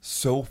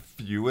so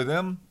few of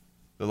them.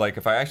 That, like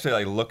if I actually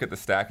like look at the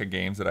stack of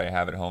games that I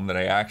have at home that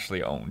I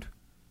actually owned,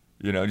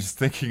 you know, just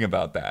thinking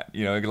about that,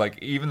 you know,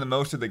 like even the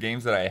most of the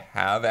games that I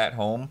have at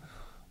home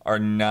are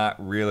not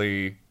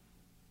really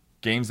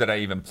games that I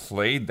even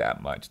played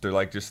that much. They're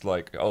like just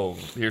like, oh,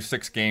 here's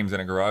 6 games in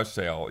a garage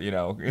sale, you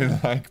know,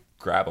 and like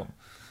grab them.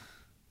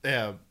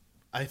 Yeah,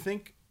 I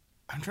think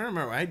I'm trying to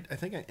remember. I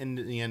think in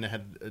the end I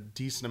had a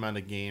decent amount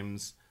of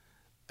games.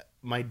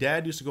 My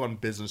dad used to go on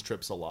business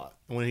trips a lot,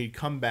 and when he'd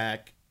come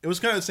back, it was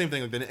kind of the same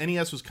thing. Like the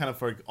NES was kind of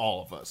for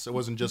all of us. It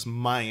wasn't just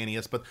my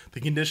NES, but the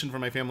condition for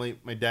my family,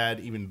 my dad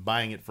even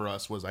buying it for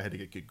us, was I had to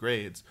get good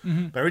grades.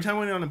 But every time I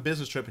went on a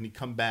business trip and he'd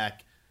come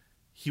back,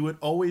 he would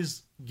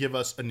always give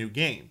us a new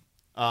game.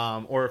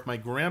 Or if my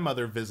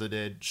grandmother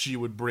visited, she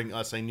would bring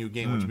us a new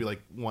game, which would be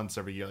like once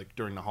every year, like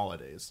during the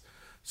holidays.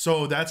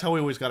 So that's how we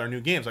always got our new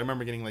games. I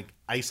remember getting like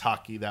ice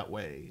hockey that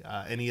way,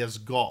 NES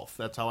golf.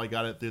 That's how I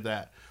got it through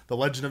that. The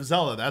Legend of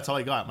Zelda. That's how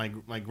I got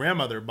my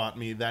grandmother bought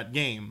me that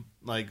game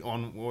like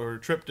on her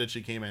trip that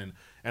she came in,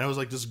 and it was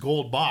like this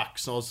gold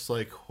box. So I was just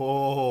like,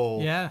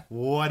 oh, Yeah.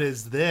 what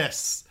is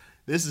this?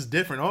 This is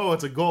different. Oh,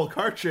 it's a gold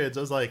cartridge.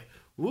 I was like,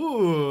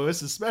 ooh,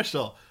 this is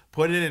special.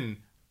 Put it in.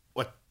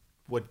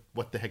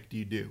 What the heck do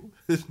you do?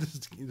 this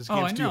game's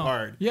I too know.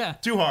 hard. Yeah.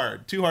 Too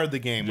hard. The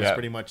game was Yeah.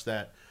 pretty much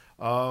that.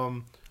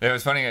 It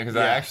was funny because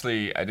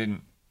Yeah. I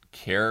didn't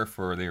care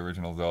for the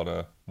original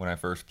Zelda when I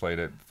first played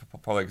it.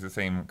 Probably the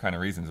same kind of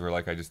reasons, where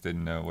like I just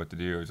didn't know what to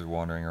do. I was just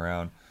wandering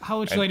around. How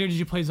much later did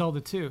you play Zelda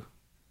 2?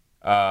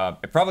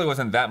 It probably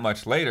wasn't that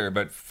much later,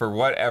 but for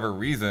whatever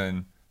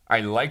reason, I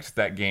liked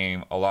that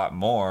game a lot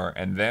more,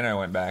 and then I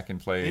went back and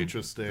played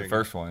Interesting. the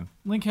first one.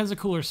 Link has a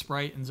cooler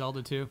sprite in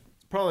Zelda 2.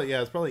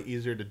 It's probably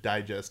easier to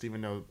digest,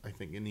 even though I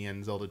think in the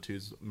end Zelda 2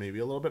 is maybe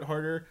a little bit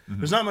harder.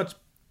 There's not much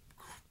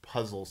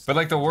puzzle stuff. But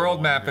like the in world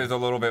Zelda map 1. is a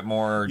little bit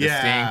more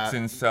Yeah, distinct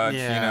and such,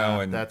 yeah, you know,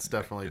 and that's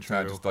definitely it's true.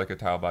 not just like a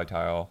tile by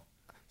tile.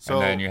 So-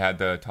 and then you had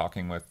the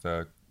talking with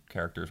the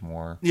characters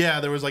more. Yeah,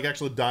 there was like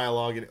actual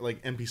dialogue,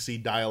 like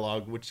NPC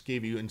dialogue, which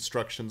gave you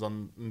instructions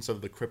on instead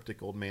of the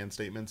cryptic old man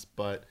statements.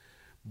 But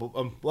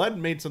Blood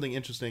made something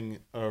interesting,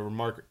 a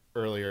remark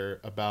earlier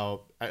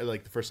about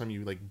like the first time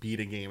you like beat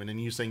a game, and then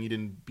you saying you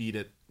didn't beat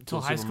it Till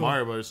until high Super school.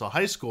 Mario Bros. So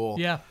high school.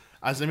 Yeah.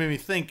 As it made me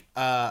think,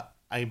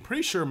 I'm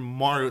pretty sure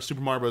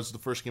Super Mario Bros. Is the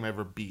first game I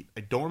ever beat.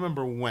 I don't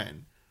remember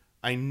when.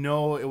 I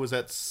know it was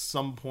at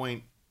some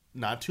point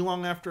not too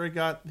long after I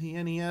got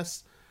the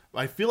NES.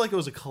 I feel like it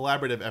was a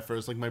collaborative effort. It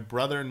was like my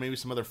brother and maybe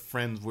some other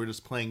friends were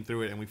just playing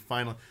through it, and we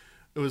finally.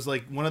 It was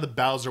like one of the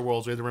Bowser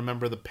worlds. We had to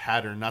remember the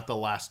pattern, not the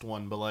last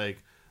one, but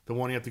like the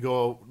one you have to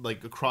go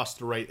like across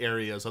the right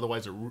areas.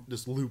 Otherwise, it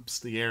just loops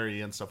the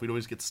area and stuff. We'd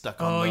always get stuck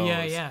on Oh,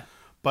 those. yeah.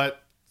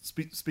 But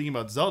speaking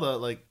about Zelda,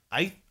 like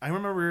I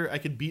remember I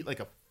could beat like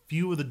a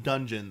few of the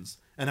dungeons,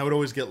 and I would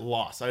always get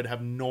lost. I would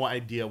have no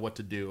idea what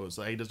to do. It was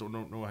like, I just don't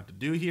know what to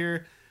do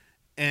here.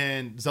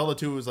 And Zelda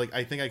 2 was like,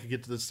 I think I could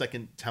get to the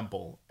second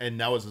temple, and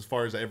that was as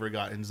far as I ever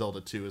got in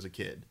Zelda 2 as a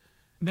kid.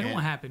 Then And-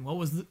 what happened?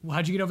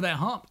 How'd you get over that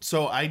hump?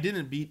 So I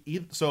didn't beat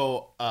either.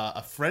 So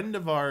a friend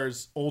of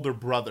ours, older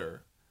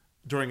brother,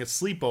 during a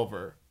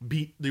sleepover,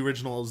 beat the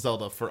original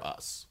Zelda for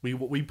us. We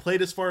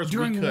played as far as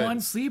During we could. one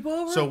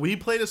sleepover? So we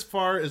played as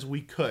far as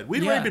we could.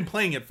 We'd Yeah. already been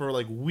playing it for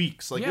like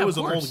weeks. Like Yeah, it was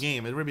of an old course.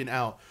 game. It had already been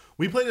out.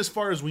 We played as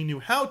far as we knew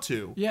how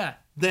to. Yeah.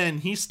 Then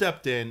he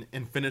stepped in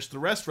and finished the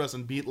rest for us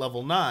and beat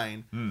level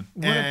 9.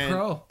 What a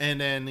pro. And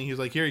then he was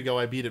like, "Here you go.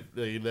 I beat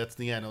it. That's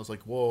the end." I was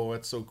like, "Whoa,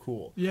 that's so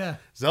cool." Yeah.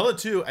 Zelda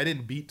 2, I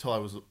didn't beat till I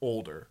was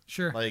older.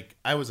 Sure. Like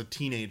I was a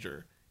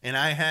teenager and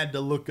I had to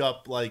look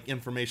up like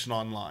information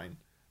online.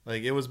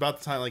 Like it was about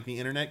the time like the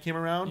internet came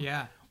around.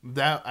 Yeah.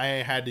 That I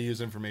had to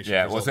use information.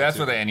 Yeah, for well, so Zelda that's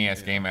 2. where the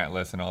NES Game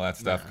Atlas and all that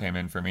stuff came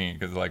in for me,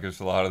 because like there's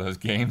a lot of those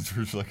games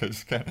where it's like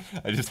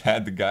I just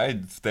had the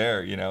guides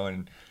there,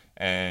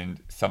 and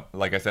some,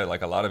 like I said,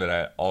 like a lot of it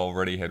I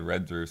already had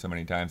read through so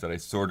many times that I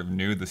sort of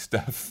knew the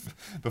stuff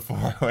before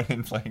I went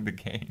in playing the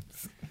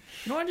games.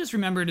 You know what I just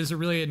remembered is a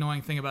really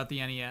annoying thing about the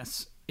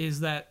NES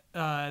is that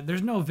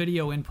there's no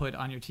video input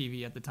on your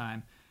TV at the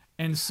time.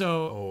 And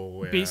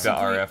so The basically,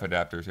 RF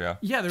adapters, yeah.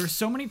 yeah, there were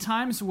so many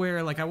times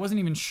where like I wasn't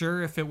even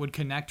sure if it would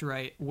connect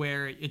right,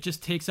 where it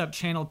just takes up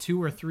channel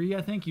 2 or 3,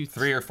 I think.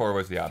 3 or 4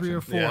 was the option. 3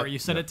 or 4. Yeah. You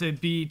set it to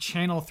be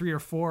channel 3 or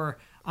 4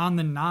 on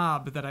the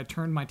knob that I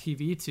turned my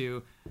TV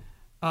to.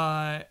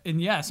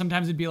 And yeah,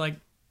 sometimes it'd be like,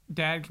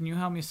 Dad, can you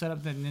help me set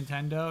up the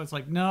Nintendo? It's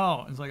like,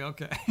 no. It's like,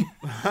 okay.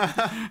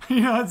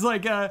 It's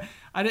like,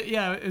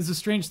 it's a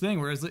strange thing,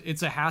 whereas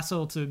it's a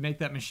hassle to make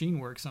that machine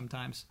work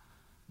sometimes.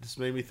 This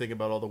made me think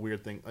about all the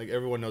weird things. Like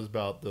everyone knows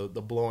about the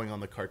blowing on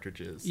the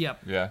cartridges.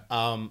 Yep. Yeah.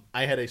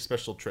 I had a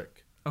special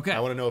trick. Okay.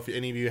 I want to know if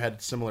any of you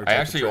had similar. I type of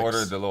actually tricks.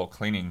 ordered the little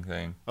cleaning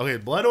thing. Okay,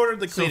 Blood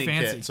ordered the So cleaning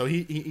fancy. kit, so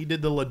he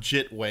did the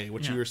legit way,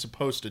 which Yeah. you were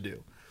supposed to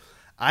do.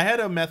 I had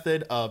a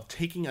method of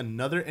taking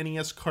another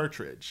NES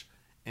cartridge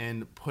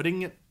and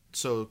putting it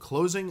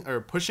closing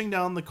or pushing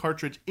down the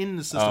cartridge in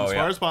the system as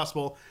far as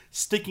possible,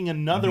 sticking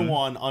another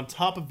one on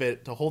top of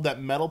it to hold that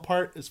metal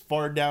part as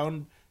far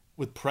down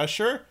with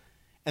pressure,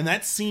 and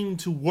that seemed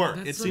to work.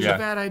 That's It such seemed Yeah. a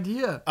bad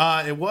idea.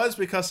 It was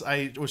because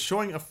I was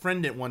showing a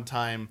friend it one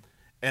time,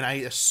 and I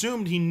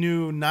assumed he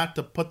knew not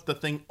to put the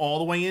thing all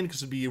the way in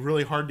because it'd be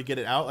really hard to get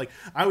it out. Like,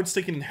 I would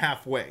stick it in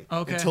halfway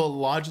Okay. until it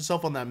lodged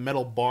itself on that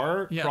metal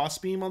bar Yeah.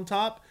 crossbeam on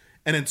top,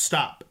 and then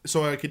stop.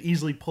 So I could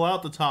easily pull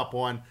out the top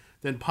one,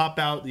 then pop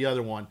out the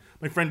other one.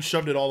 My friend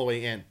shoved it all the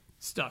way in.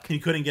 Stuck. He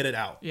couldn't get it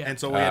out, Yeah. and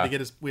so we had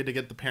to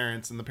get the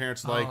parents, and the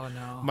parents were like, Oh,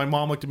 no. my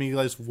mom looked at me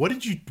like, what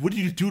did you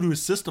do to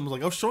his system? I was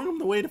like, I was showing him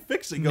the way to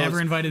fix it. He Never goes,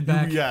 invited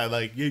back. Yeah,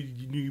 like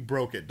you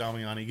broke it,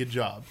 Damiani. Good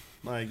job.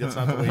 Like that's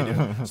not the way you do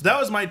it. So that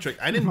was my trick.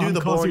 I didn't do Mom the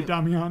calls you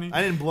blowing. Damiani.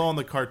 I didn't blow on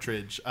the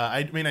cartridge.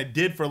 I mean, I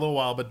did for a little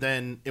while, but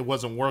then it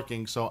wasn't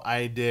working. So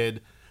I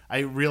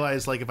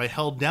realized like if I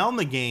held down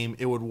the game,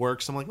 it would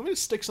work. So I'm like, let me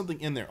just stick something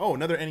in there. Oh,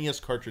 another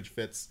NES cartridge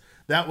fits.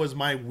 That was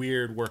my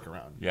weird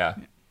workaround. Yeah.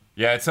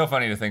 Yeah, it's so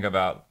funny to think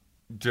about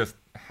just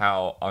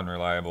how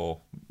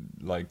unreliable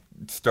like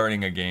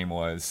starting a game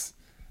was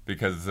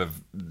because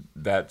of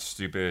that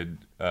stupid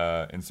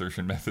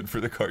insertion method for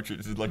the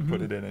cartridges, like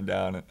put it in and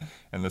down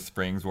and the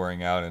springs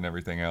wearing out and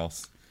everything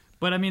else.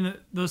 But I mean,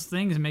 those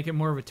things make it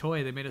more of a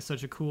toy. They made it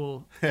such a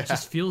cool. It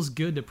just feels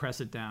good to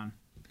press it down.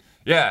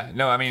 Yeah,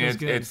 no, I mean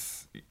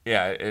Feels good.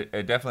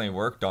 it definitely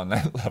worked on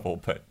that level,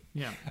 but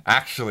Yeah.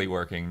 actually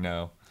working,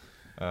 no.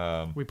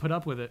 We put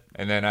up with it.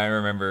 And then I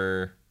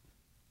remember,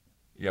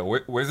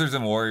 Wizards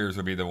and Warriors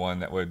would be the one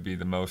that would be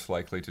the most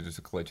likely to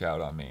just glitch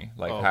out on me,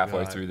 like Oh,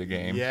 halfway God. through the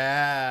game.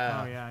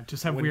 Yeah. Oh yeah,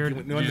 just have When- weird.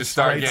 when You the just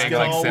start sprites getting get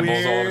like all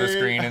symbols all over the weird.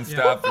 screen and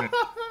stuff,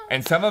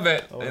 and some of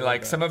it, my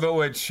like God. some of it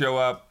would show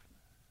up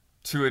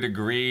to a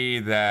degree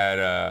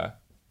that,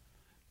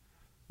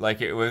 like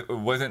it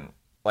wasn't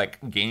like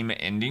game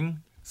ending,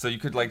 so you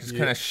could like just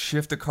kind of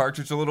shift the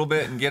cartridge a little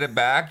bit and get it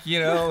back,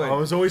 Oh, it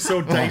was always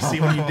so dicey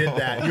when you did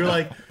that. You're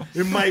like,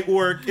 it might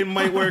work,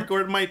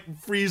 or it might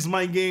freeze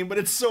my game, but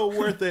it's so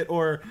worth it.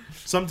 Or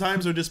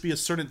sometimes it would just be a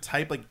certain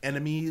type, like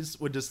enemies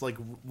would just like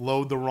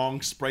load the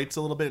wrong sprites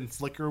a little bit and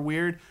flicker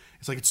weird.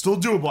 It's like, it's still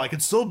doable. I can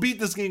still beat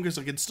this game because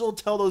I can still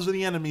tell those are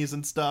the enemies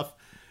and stuff.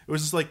 It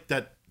was just like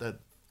that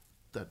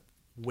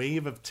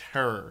wave of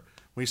terror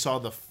when you saw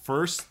the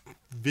first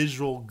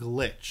visual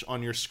glitch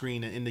on your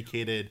screen that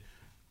indicated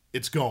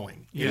it's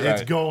going. Yeah.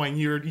 It's Right. going.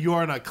 You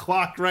are on a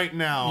clock right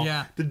now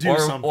Yeah. to do or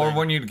something. or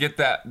when you'd get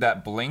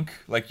that blink,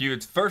 like you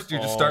would first you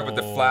just start with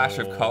the flash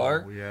of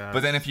color, yes.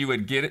 but then if you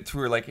would get it to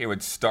where like it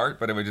would start,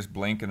 but it would just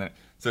blink and then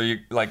so you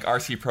like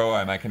RC Pro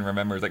I can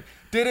remember is like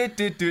did it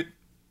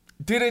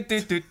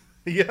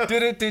Yeah.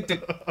 did it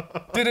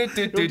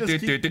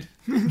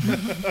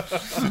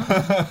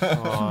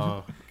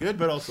Good,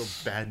 but also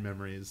bad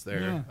memories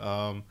there.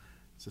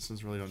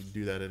 Systems really don't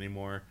do that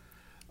anymore.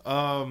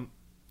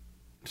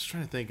 Just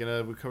trying to think,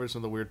 and we covered some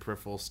of the weird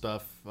peripheral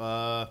stuff.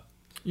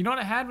 You know what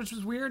I had, which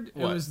was weird?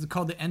 What? It was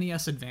called the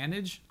NES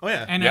Advantage. Oh,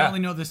 yeah. And Yeah. I only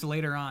know this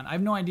later on. I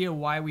have no idea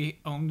why we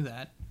owned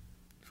that.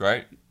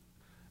 right?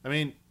 I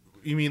mean,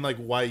 you mean like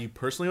why you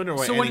personally owned it or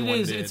why So what it anyone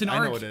is, did? it's an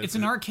I know what it is. it's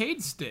an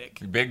arcade stick.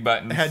 Big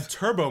buttons. It had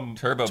turbo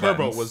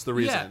buttons. was the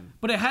reason. Yeah,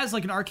 but it has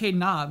like an arcade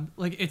knob.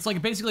 Like it's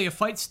like basically a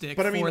fight stick.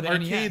 But I mean, for the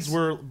arcades NES.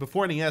 were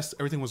before NES.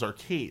 Everything was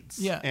arcades.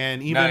 Yeah.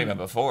 and Not even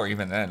before,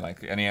 even then,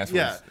 like NES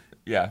was.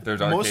 Yeah.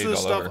 There's arcades most of the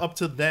all stuff over. up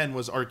to then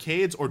was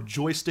arcades or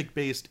joystick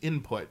based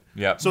input.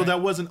 Yep. So Right.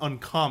 that wasn't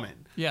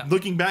uncommon. Yeah.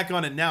 Looking back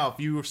on it now, if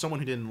you were someone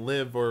who didn't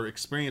live or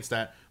experience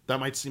that, that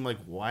might seem like,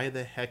 why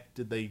the heck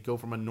did they go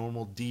from a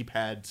normal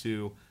D-pad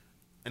to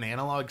an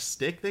analog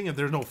stick thing if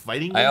there's no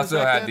fighting games I also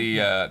back had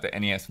then? the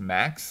NES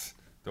Max,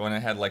 The one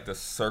that had like the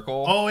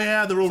circle. Oh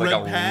yeah, the little It's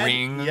like red a pad.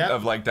 ring Yep.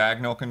 of like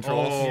diagonal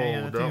controls. Oh,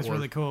 Yeah, that thing is that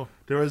really one. cool.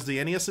 There was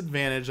the NES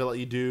Advantage that let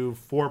you do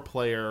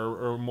 4-player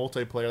or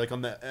multiplayer, like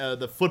on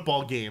the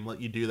football game. Let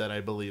you do that,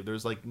 I believe.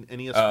 There's like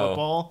NES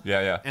football.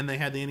 Yeah, yeah. And they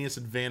had the NES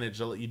Advantage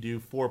that let you do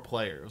 4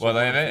 players. Well, the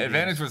like one or two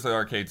advantage games. was the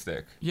arcade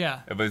stick. Yeah.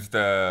 It was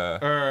the.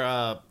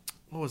 Or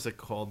what was it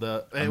called?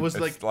 It was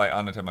it's like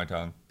on the tip of my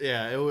tongue.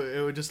 yeah, it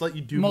would just let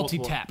you do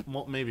Multi-tap.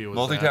 Maybe it was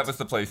Multi-tap that. was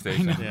the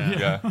PlayStation.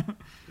 Yeah. Yeah.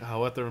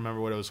 I'll have to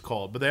remember what it was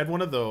called. But they had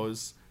one of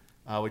those.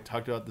 We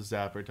talked about the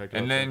Zapper. Talked about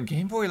And then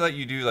Game Boy let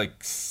you do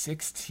like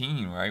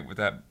 16, right? With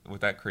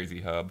that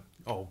crazy hub.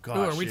 oh gosh,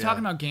 Ooh, are we yeah.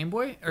 talking about Game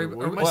Boy? Or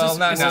Well, is this,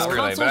 not is this really,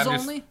 but consoles I'm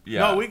just only?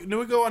 yeah. No,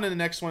 we go on to the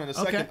next one in a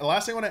second. Okay. The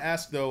last thing I want to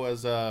ask though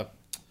was when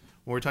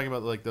we're talking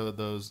about like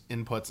those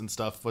inputs and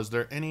stuff. Was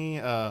there any?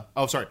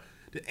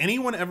 Did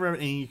anyone ever have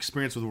any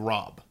experience with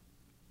Rob?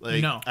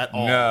 Like, No. at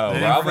all. No,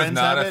 Did any Rob was friends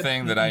not have a it?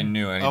 thing that I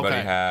knew anybody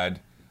Okay. had.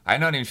 I'm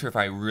not even sure if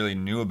I really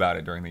knew about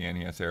it during the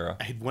NES era.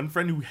 I had one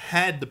friend who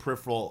had the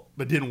peripheral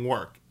but didn't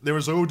work. There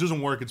was it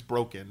doesn't work, it's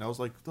broken. I was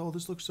like, oh,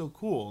 this looks so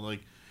cool.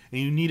 Like,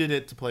 and you needed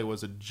it to play.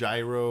 Was it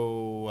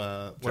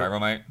Gyromite?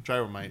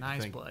 Gyromite. Nice I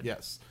think. blood.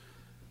 Yes.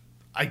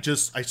 I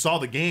saw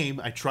the game.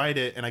 I tried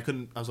it and I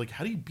couldn't. I was like,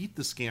 how do you beat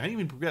this game? I didn't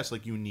even progress.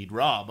 Like, you need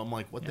Rob. I'm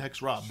like, what the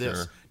heck's Rob? This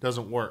Sure.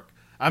 doesn't work.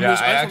 I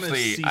just wanna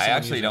see someone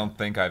actually use it. don't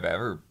think I've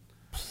ever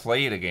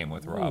played a game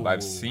with Rob. Ooh.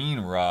 I've seen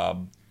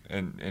Rob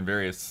in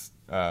various,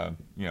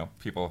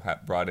 people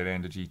have brought it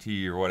into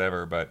GT or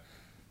whatever, but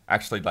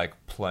actually like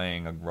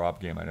playing a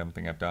Rob game, I don't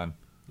think I've done.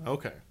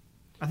 Okay.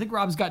 I think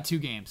Rob's got 2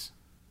 games.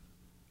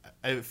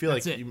 I feel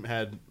like That's it. you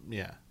had.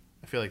 Yeah.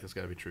 I feel like that's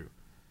got to be true.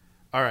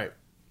 All right.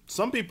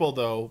 Some people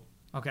though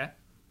Okay.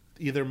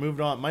 either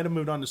might have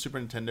moved on to Super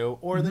Nintendo,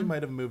 or Mm-hmm. they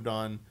might have moved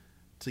on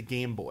to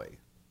Game Boy.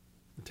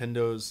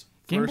 Nintendo's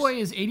Game first- Boy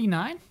is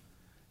 89?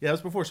 Yeah, it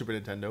was before Super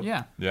Nintendo.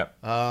 Yeah. Yeah.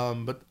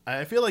 But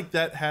I feel like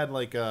that had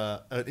like an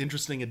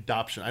interesting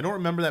adoption. I don't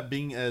remember that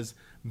being as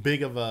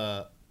big of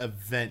a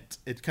event.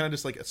 It kind of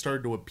just like it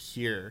started to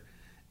appear,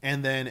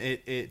 and then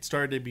it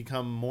started to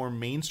become more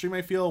mainstream.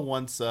 I feel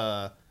once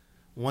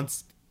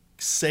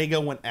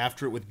Sega went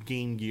after it with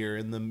Game Gear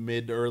in the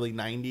mid-early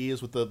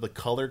 90s with the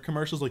color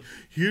commercials. Like,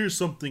 here's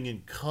something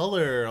in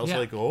color. I was Yeah.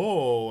 like,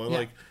 oh, and Yeah.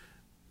 like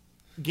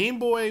Game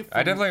Boy.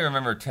 I definitely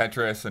remember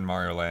Tetris and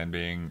Mario Land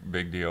being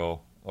big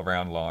deal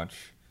around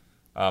launch.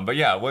 But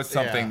yeah, it was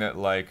something Yeah. that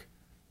like,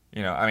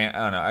 I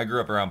don't know. I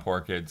grew up around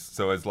poor kids,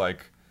 so it's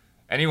like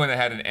anyone that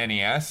had an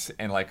NES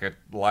and like a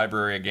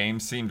library of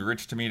games seemed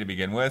rich to me to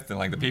begin with, and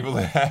like the people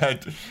that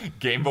had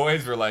Game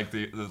Boys were like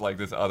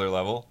this other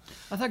level.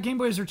 I thought Game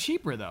Boys were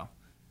cheaper, though.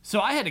 So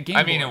I had a Game Boy.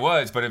 I mean, it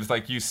was, but it was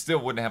like you still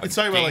wouldn't have a It's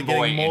talking Game about like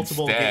Boy getting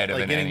multiple, instead of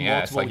like an getting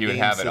NES. multiple Like you would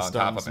game have it on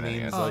top of systems an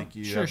means, NES. like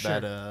you sure, have sure.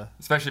 that.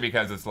 Especially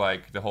because it's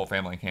like the whole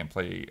family can't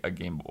play a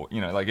Game Boy.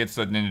 Like it's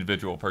an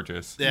individual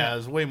purchase. Yeah,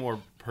 it's way more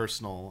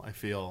personal, I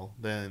feel,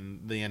 than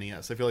the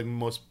NES. I feel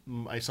like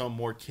I saw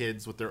more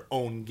kids with their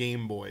own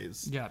Game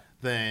Boys Yeah.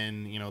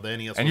 than, the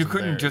NES. And you wasn't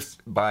couldn't theirs.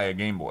 just buy a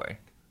Game Boy.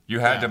 You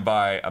had Yeah. to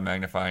buy a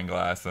magnifying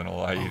glass and a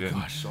light Oh, and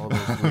gosh, all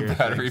those weird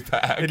battery things.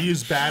 pack. It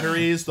used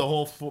batteries, the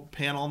whole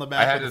panel on the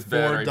back. I had with this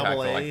four battery pack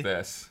double for A. like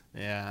this.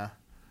 Yeah.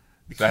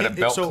 So I had a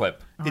belt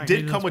clip. Oh, I It did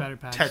hated come those with battery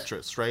packs.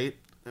 Tetris, right?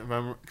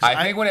 Remember?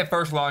 I think when it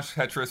first launched,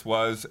 Tetris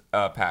was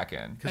a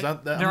pack-in.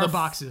 There are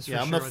boxes for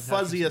Yeah, I'm sure the with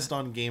Tetris, fuzziest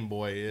on Game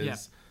Boy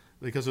is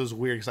because it was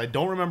weird. Because I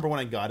don't remember when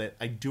I got it.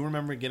 I do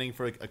remember getting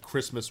for like a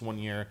Christmas one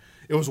year.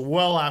 It was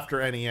well after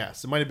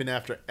NES. It might have been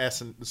after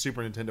S and the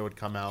Super Nintendo had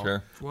come out.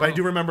 Sure. But I Whoa.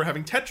 do remember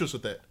having Tetris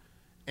with it,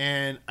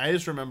 and I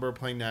just remember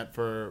playing that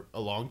for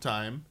a long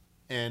time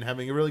and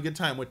having a really good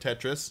time with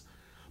Tetris.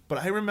 But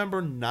I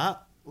remember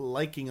not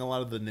liking a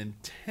lot of the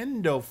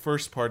Nintendo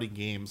first-party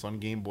games on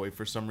Game Boy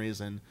for some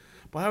reason.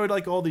 But I would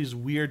like all these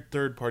weird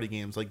third-party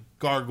games like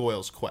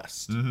Gargoyle's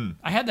Quest.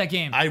 I had that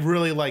game. I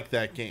really like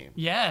that game.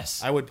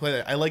 Yes. I would play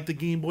that. I like the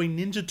Game Boy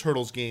Ninja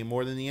Turtles game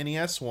more than the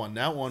NES one.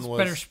 That one was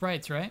Better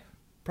sprites, right?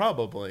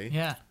 probably.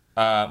 Yeah.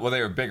 Well, they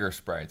were bigger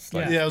sprites.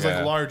 Like, Yeah, it was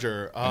like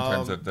larger. In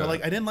terms of the but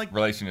like I didn't like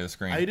relation to the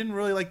screen. I didn't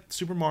really like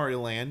Super Mario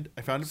Land.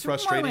 I found it Super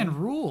frustrating. Mario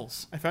Land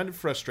rules. I found it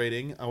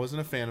frustrating. I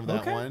wasn't a fan of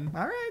that Okay. one.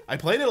 All right. I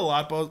played it a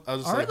lot, but I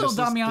was All like, right, this,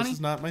 little is, Damiani. this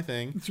is not my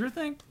thing. It's your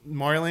thing.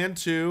 Mario Land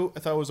 2, I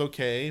thought was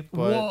okay,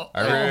 but Whoa.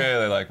 I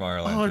really like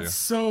Mario Land Oh, too. it's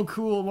so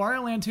cool.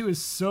 Mario Land 2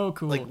 is so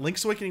cool. like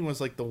Link's Awakening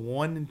was like the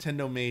one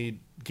Nintendo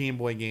made Game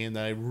Boy game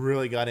that I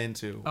really got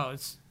into. Oh,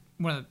 it's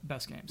one of the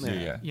best games.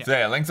 Yeah. Yeah. So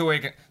yeah, Link's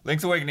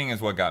Awakening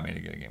is what got me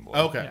to get a Game Boy.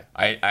 Okay.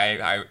 Yeah.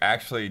 I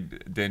actually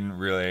didn't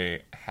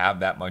really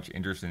have that much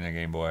interest in a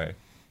Game Boy,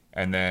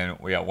 and then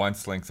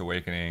once Link's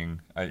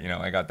Awakening,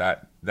 I got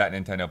that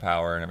Nintendo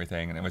Power and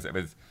everything, and it was.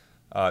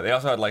 They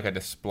also had like a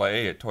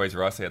display at Toys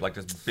R Us. They had like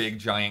this big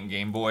giant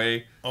Game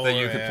Boy that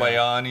you could yeah. play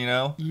on,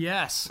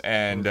 Yes.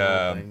 and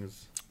Those little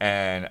things.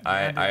 and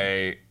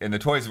Yeah, and the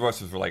Toys R Us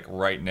was like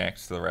right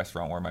next to the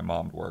restaurant where my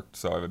mom worked,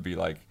 so I would be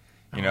like.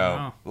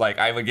 wow. Like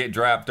I would get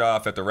dropped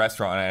off at the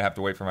restaurant, and I'd have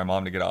to wait for my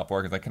mom to get off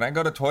work. It's like, can I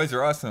go to Toys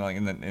R Us?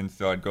 And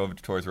so I'd go over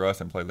to Toys R Us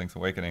and play Link's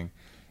Awakening,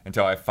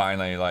 until I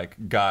finally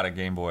like got a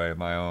Game Boy of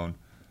my own.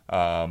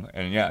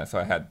 And yeah, so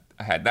I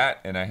had that,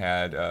 and I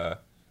had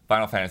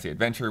Final Fantasy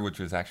Adventure, which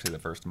was actually the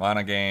first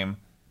Mana game,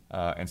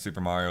 and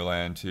Super Mario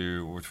Land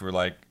 2, which were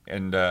like,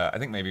 and I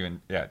think maybe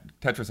even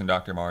Tetris and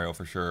Dr. Mario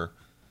for sure.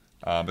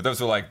 But those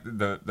were like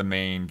the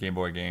main Game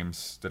Boy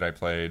games that I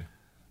played.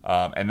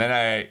 And then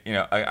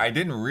I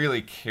didn't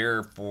really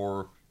care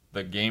for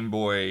the Game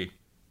Boy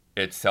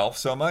itself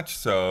so much.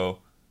 So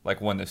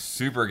like when the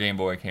Super Game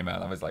Boy came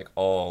out, I was like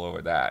all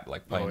over that,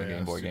 like playing the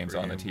Game Boy Super games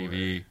on the Game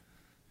TV. Boy.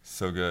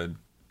 So good.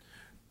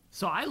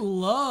 So I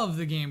love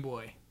the Game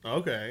Boy.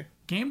 Okay.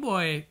 Game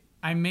Boy,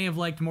 I may have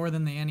liked more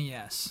than the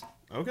NES.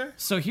 Okay.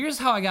 So here's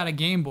how I got a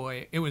Game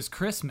Boy. It was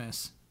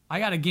Christmas. I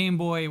got a Game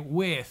Boy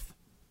with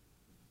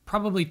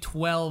probably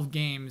 12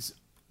 games.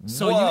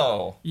 So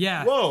Whoa.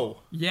 Whoa.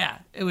 Yeah,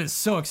 it was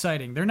so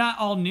exciting. They're not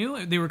all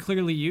new. They were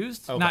clearly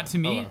used. Okay, Not to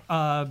me,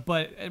 okay.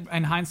 but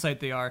in hindsight,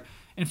 they are.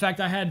 In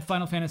fact, I had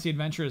Final Fantasy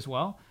Adventure as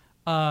well.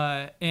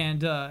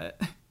 And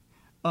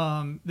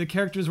the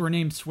characters were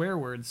named swear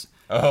words.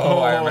 Oh,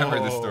 I remember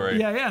this story.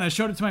 Yeah, and I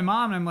showed it to my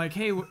mom, and I'm like,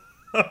 hey,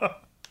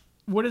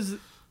 what is...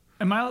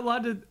 Am I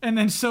allowed to... And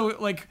then so,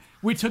 like,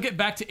 we took it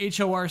back to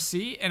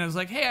HORC, and I was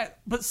like, hey,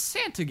 but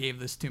Santa gave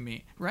this to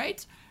me,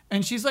 right?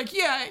 And she's like,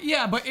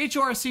 yeah, but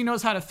HORC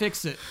knows how to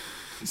fix it.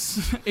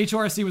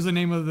 HORC was the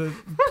name of the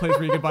place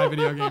where you could buy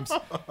video games.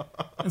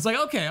 It's like,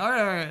 okay, all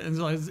right. And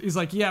so he's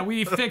like, yeah,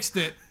 we fixed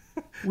it.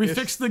 We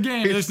fixed the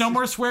game. There's no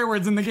more swear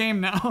words in the game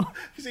now.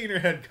 You see in your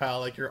head, Kyle,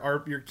 like your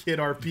kid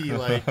RP,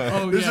 like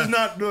Oh, this yeah. is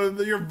not.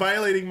 You're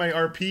violating my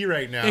RP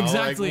right now.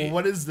 Exactly. Like, well,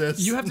 what is this?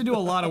 You have to do a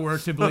lot of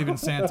work to believe in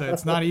Santa.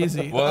 It's not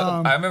easy.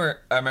 Well, I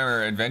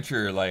remember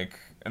Adventure, like,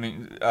 I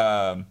mean,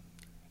 and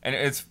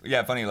it's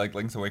funny, like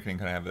Link's Awakening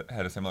kind of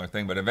had a similar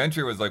thing, but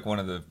Adventure was like one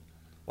of the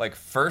like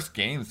first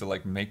games to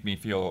like make me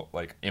feel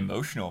like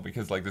emotional,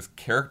 because like this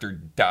character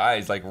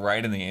dies like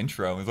right in the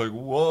intro. It's like,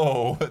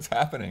 whoa, what's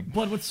happening?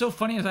 But what's so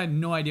funny is I had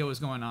no idea what was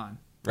going on.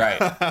 Right.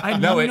 I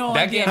had No, no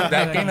that idea.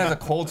 game has a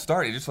cold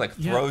start. It just like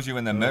throws you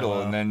in the middle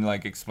wow. and then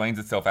like explains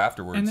itself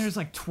afterwards. And there's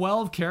like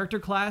 12 character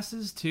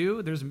classes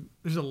too. There's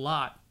a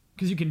lot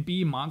because you can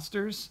be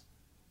monsters.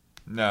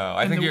 No,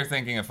 I and think the- you're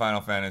thinking of Final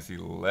Fantasy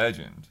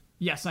Legend.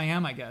 Yes, I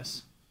am. I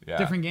guess. Yeah.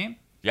 Different game.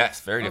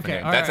 Yes, very different Okay,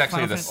 game. all That's right, actually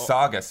Final the Fantasy-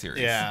 Saga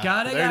series. Yeah.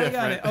 Got it. Very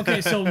Got it. different.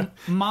 Okay, so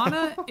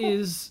Mana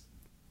is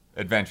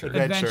Adventure.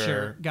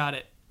 adventure. Got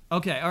it.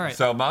 Okay, all right.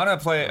 So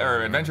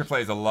Adventure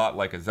plays a lot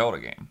like a Zelda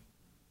game.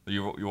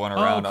 You run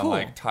around on cool.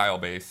 like tile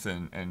base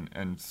and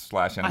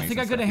slash enemies. I think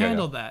I and could have stuff.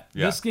 handled that.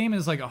 Yeah. This game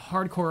is like a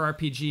hardcore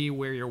RPG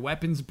where your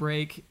weapons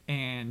break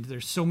and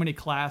there's so many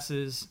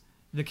classes.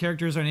 The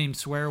characters are named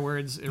swear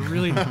words. It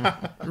really,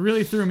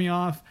 really threw me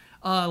off.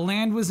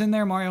 Land was in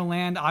there. Mario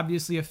Land,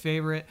 obviously a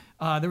favorite.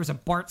 There was a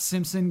Bart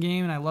Simpson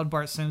game, and I loved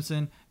Bart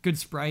Simpson. Good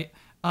sprite.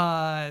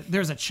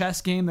 There's a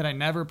chess game that I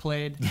never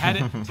played. Had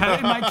it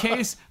in my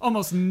case,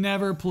 almost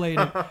never played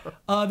it.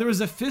 There was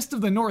a Fist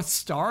of the North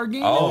Star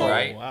game. Oh, in there.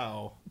 right.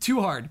 Wow.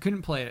 Too hard.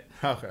 Couldn't play it.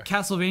 Okay.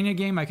 Castlevania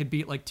game, I could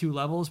beat like 2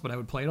 levels, but I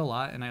would play it a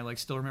lot, and I like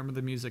still remember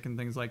the music and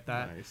things like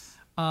that. Nice.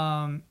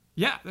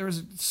 Yeah, there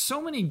was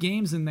so many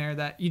games in there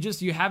that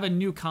you have a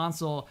new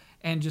console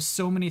and just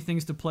so many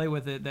things to play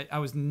with it that I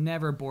was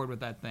never bored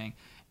with that thing.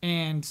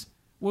 And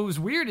what was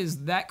weird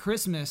is that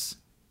Christmas,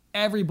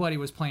 everybody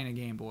was playing a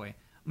Game Boy.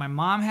 My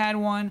mom had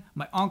one,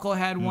 my uncle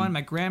had one,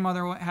 my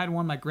grandmother had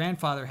one, my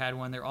grandfather had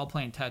one. They're all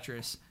playing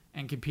Tetris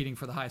and competing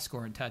for the high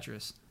score in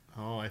Tetris.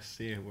 Oh, I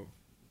see.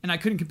 And I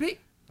couldn't compete.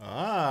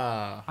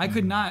 Ah. I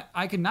could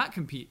not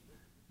compete.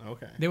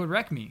 Okay. They would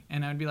wreck me,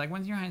 and I would be like,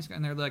 "When's your high score?"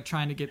 And they're like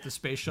trying to get the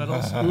space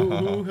shuttles.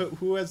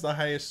 Who has the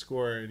highest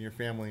score in your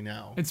family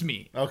now? It's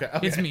me. Okay.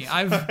 It's me.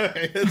 I've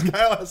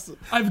Kyle has-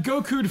 I've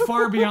Goku'd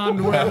far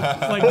beyond where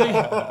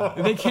like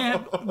they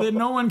can't.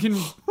 No one can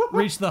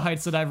reach the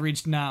heights that I've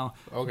reached now.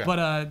 Okay.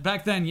 But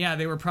back then, yeah,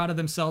 they were proud of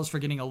themselves for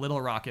getting a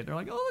little rocket. They're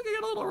like, "Oh, look, I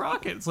got a little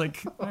rocket." It's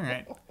like, all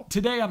right.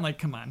 Today, I'm like,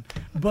 come on.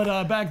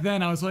 But back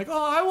then, I was like,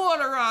 "Oh, I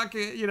want a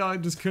rocket." You know, I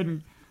just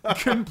couldn't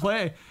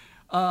play.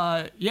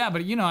 Yeah,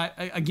 but you know,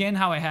 again,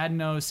 how I had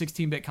no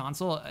 16-bit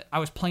console, I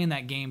was playing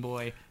that Game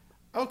Boy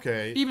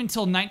Okay. even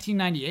till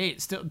 1998,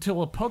 still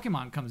till a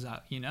Pokemon comes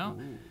out. You know,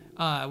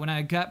 when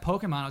I got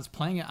Pokemon, I was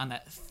playing it on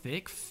that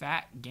thick,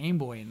 fat Game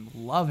Boy and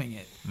loving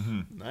it.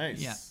 Nice.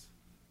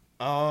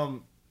 Yeah.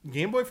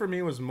 Game Boy for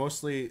me was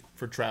mostly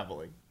for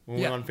traveling. When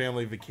we Yeah. went on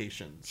family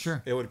vacations.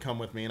 Sure. It would come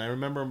with me. And I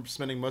remember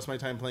spending most of my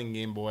time playing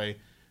Game Boy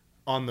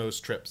on those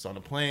trips, on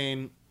a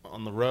plane,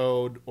 on the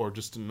road, or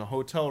just in a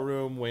hotel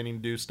room waiting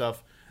to do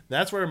stuff.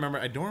 That's where I remember.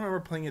 I don't remember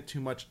playing it too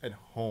much at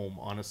home,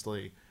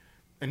 honestly.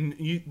 And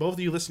both of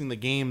you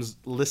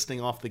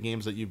listing off the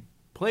games that you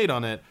played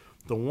on it,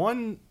 the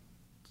one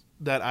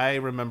that I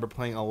remember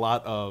playing a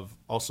lot of,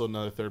 also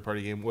another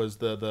third-party game, was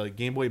the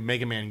Game Boy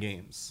Mega Man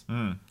games.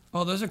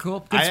 Oh, those are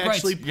cool. Good I sprites.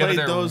 actually Yeah, but played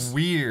they're those.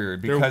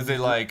 weird they're because they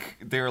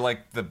were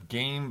like the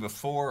game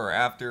before or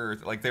after.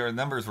 Like their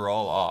numbers were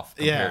all off.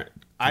 Yeah, compared.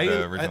 the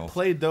I originals.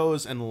 played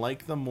those and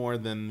liked them more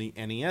than the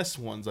NES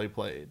ones I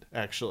played,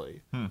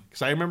 actually.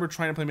 Because I remember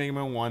trying to play Mega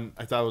Man 1.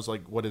 I thought it was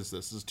like, what is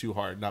this? This is too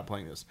hard. Not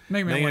playing this.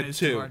 Mega Man 1 is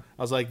too hard.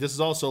 I was like, this is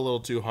also a little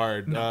too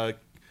hard.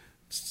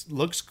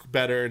 Looks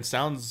better and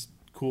sounds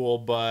cool,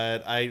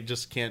 but I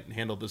just can't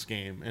handle this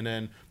game. And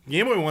then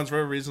Game Boy ones, for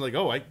whatever reason,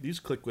 like, these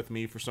click with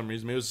me for some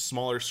reason. Maybe it was a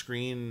smaller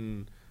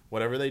screen,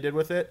 whatever they did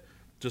with it.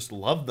 Just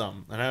loved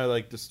them, and I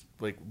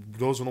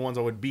those were the ones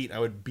I would beat. I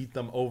would beat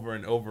them over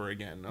and over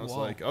again. I was Whoa.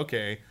 like,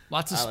 okay,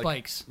 Lots of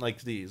spikes.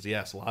 like these,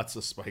 yes, lots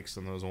of spikes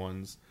in those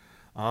ones.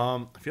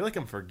 I feel like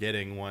I'm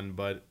forgetting one,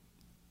 but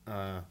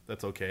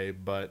that's okay.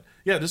 But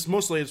yeah, I just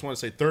want to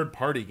say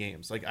third-party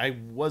games. Like I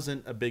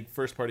wasn't a big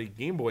first-party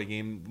Game Boy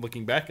game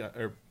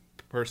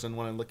person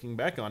when I'm looking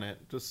back on it.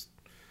 Just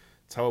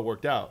it's how it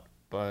worked out.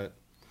 But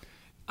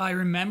I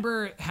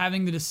remember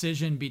having the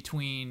decision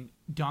between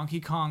Donkey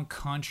Kong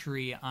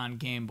Country on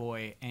Game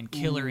Boy and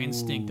Killer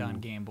Instinct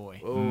on Game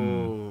Boy.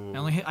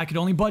 I could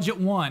only budget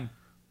one,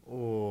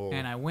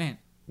 and I went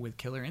with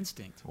Killer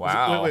Instinct.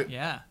 Wow. Wait.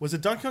 Yeah. Was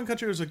it Donkey Kong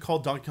Country or was it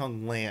called Donkey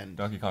Kong Land?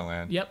 Donkey Kong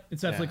Land. Yep,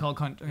 it's definitely Yeah.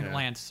 called Yeah.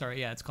 Lance. Sorry,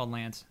 yeah, it's called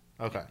Lance.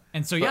 Okay.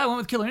 And so I went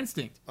with Killer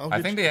Instinct.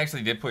 I think they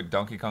actually did put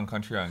Donkey Kong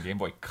Country on Game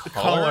Boy Color,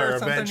 Color or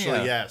something? eventually,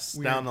 Yeah. yes,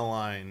 Weird. down the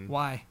line.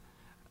 Why?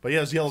 But yeah,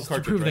 it was yellow To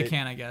cartridge, prove right? they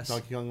can, I guess.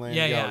 Donkey Kong Land.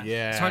 Yeah.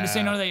 Yeah. It's hard to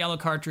say no to that yellow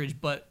cartridge,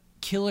 but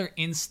Killer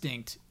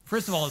Instinct.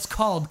 First of all, it's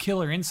called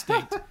Killer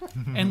Instinct,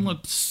 and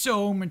looked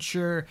so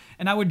mature.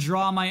 And I would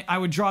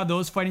draw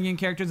those fighting game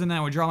characters, and then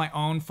I would draw my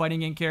own fighting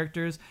game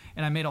characters,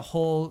 and I made a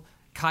whole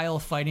Kyle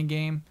fighting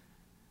game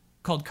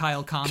called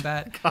Kyle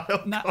Combat.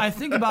 Now, I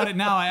think about it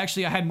now. I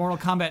had Mortal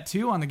Kombat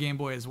 2 on the Game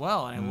Boy as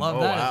well, and I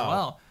love that as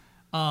wow.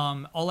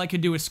 well. All I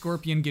could do was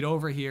Scorpion get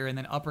over here and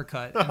then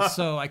uppercut, and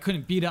so I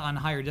couldn't beat it on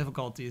higher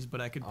difficulties,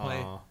 but I could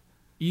play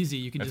easy.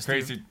 You can It's just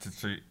crazy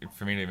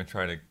for me to even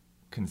try to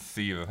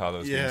conceive of how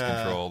those games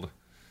Yeah. controlled.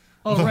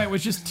 Oh right,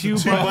 with just two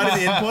Two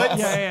buttons. button inputs.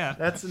 Yeah.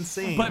 That's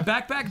insane. But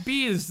back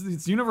B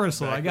it's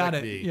universal. I got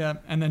Back it. B. Yeah,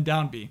 and then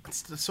down B.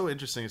 it's so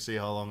interesting to see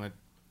how long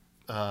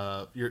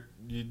you're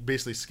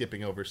basically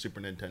skipping over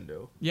Super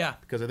Nintendo. Yeah,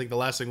 Because I think the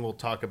last thing we'll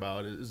talk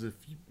about is if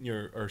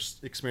your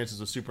experiences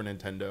with Super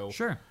Nintendo.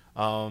 sure.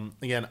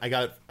 Again,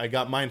 I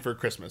got mine for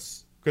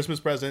Christmas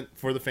present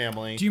for the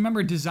family. Do you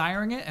remember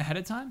desiring it ahead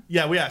of time?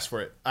 Yeah, we asked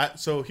for it.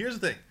 So here's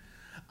the thing.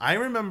 I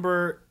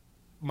remember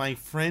my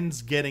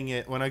friends getting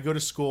it when I go to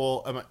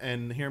school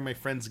and hearing my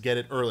friends get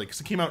it early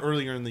because it came out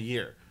earlier in the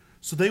year.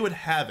 So they would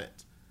have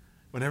it.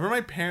 Whenever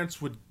my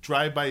parents would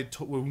drive by,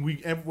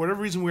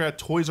 whatever reason we were at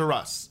Toys R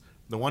Us,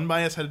 the one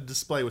by us had a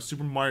display with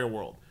Super Mario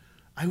World.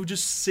 I would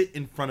just sit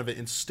in front of it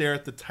and stare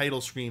at the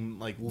title screen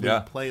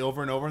play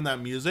over and over in that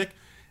music.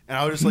 And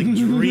I would just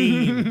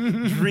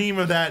dream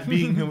of that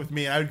being with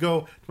me. I would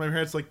go to my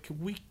parents like, "Can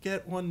we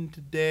get one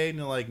today?" And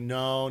they're like,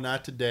 "No,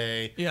 not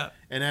today." Yeah.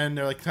 And then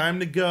they're like, "Time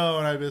to go."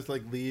 And I was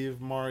like, leave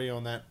Mario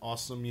and that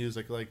awesome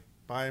music. Like,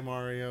 "Bye,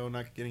 Mario.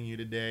 Not getting you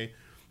today."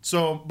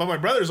 So, but my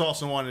brothers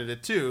also wanted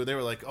it too. They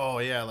were like, "Oh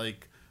yeah,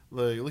 like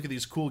look at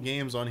these cool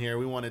games on here.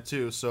 We want it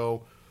too."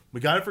 So we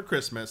got it for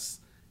Christmas,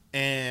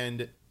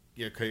 and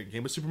yeah,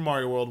 game of Super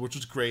Mario World, which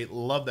was great.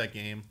 Love that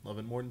game. Love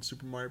it more than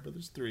Super Mario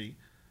Brothers 3.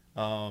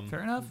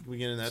 Fair enough. We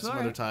get into that some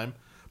Sorry. other time.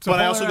 It's a But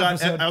I whole also other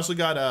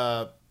got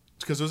episode.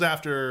 because it was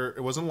after,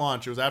 it wasn't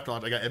launch, it was after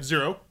launch. I got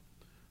F-Zero.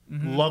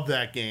 Love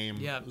that game.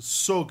 Yeah. It was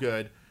so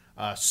good.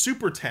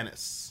 Super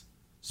Tennis,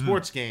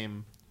 sports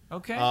game.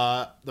 Okay.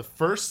 The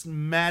first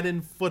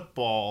Madden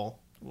football.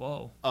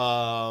 Whoa.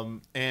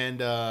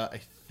 And I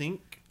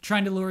think,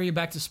 Trying to lure you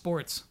back to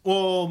sports.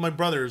 well, my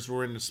brothers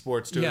were into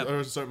sports too.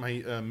 Yep.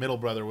 My middle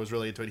brother was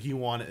really into it. He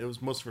wanted it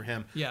was most for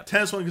him. Yeah.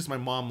 Tennis one because my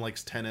mom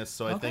likes tennis,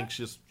 so I Okay. think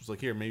she just was like,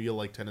 "Here, maybe you'll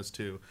like tennis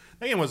too."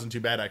 That game wasn't too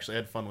bad actually.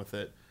 I had fun with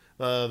it.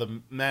 The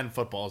Madden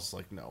football is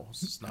like, no,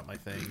 it's just not my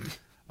thing.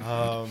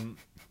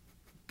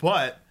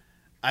 But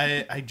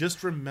I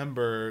just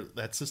remember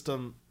that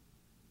system.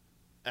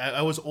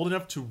 I was old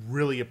enough to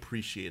really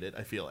appreciate it.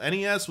 I feel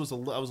NES was I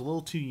was a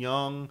little too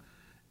young,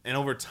 and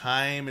over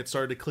time it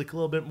started to click a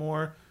little bit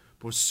more.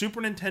 But with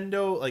Super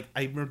Nintendo, like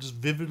I just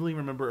vividly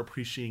remember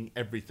appreciating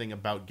everything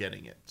about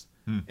getting it,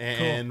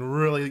 and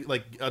really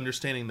like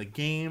understanding the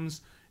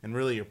games and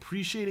really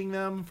appreciating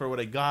them for what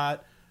I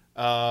got.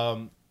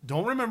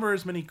 Don't remember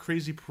as many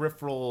crazy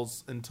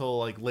peripherals until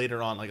like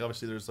later on. Like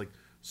obviously there's like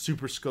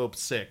Super Scope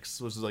 6,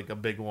 which is like a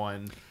big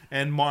one,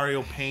 and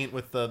Mario Paint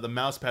with the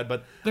mouse pad.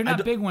 But They're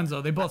not big ones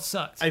though. They both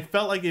sucked. I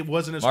felt like it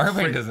wasn't as Mario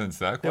Paint cra- doesn't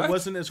suck. It What?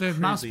 wasn't as The crazy.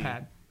 mouse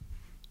pad.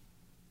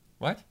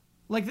 What?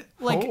 Like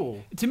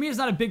Oh. to me, it's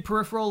not a big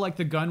peripheral like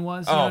the gun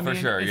was. You know Oh, what I for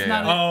mean? sure, It's yeah,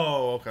 not yeah.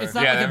 Oh, okay. It's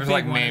not Yeah, like a there was big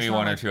like one. maybe It's not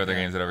one or like- two other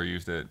games that ever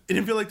used it. It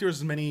didn't feel like there was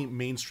as many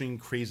mainstream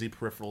crazy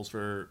peripherals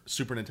for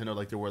Super Nintendo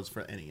like there was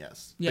for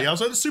NES. Yeah. They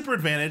also had the Super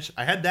Advantage.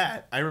 I had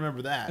that. I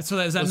remember that. So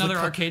is that It was the another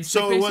cl- arcade So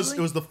stick, it was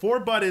basically? the 4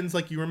 buttons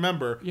like you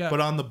remember. Yeah.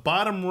 But on the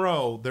bottom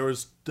row there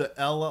was the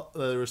L.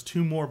 There was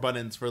 2 more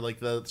buttons for like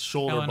the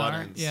shoulder L and R?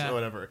 buttons Yeah. or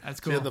whatever.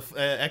 That's So you cool. had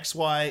the X,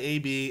 Y, A,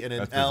 B, and then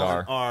That's L bizarre.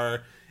 and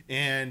R.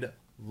 And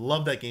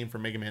Love that game for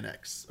Mega Man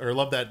X, or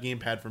love that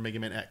gamepad for Mega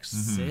Man X.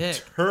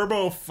 Sick.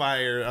 Turbo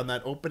fire on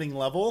that opening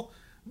level.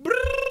 Brrr,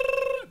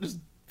 just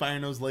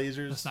firing those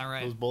lasers. That's not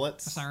right. Those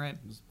bullets. That's not right.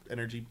 Those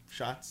energy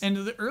shots. And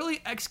the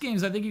early X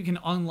games, I think you can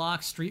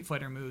unlock Street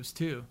Fighter moves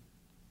too.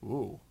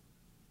 Ooh.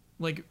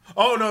 Like,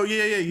 Oh no,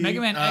 yeah.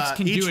 Mega Man X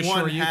can each do a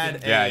one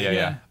Shoryuken. had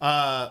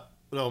Yeah.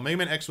 no, Mega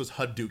Man X was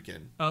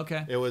Hadouken.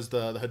 Okay. It was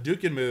the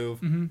Hadouken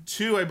move.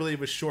 2, I believe,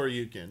 was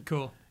Shoryuken.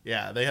 Cool.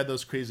 Yeah, they had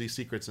those crazy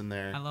secrets in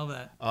there. I love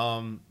that.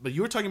 But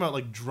you were talking about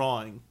like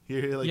drawing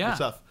here, like Yeah. your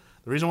stuff.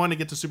 The reason I wanted to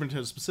get to Super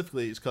Nintendo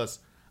specifically is because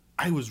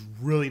I was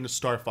really into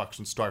Star Fox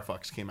when Star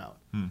Fox came out.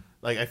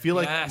 Like I feel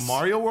like Yes.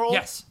 Mario World.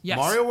 Yes.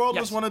 Mario World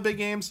Yes. was one of the big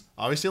games.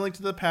 Obviously, Link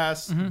to the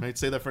Past. Might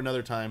say that for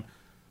another time.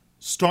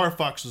 Star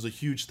Fox was a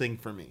huge thing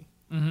for me.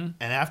 And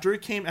after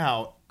it came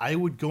out, I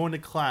would go into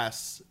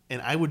class and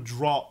I would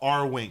draw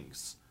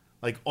R-Wings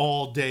like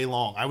all day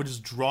long. I would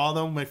just draw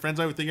them. My friends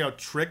and I would figure out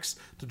tricks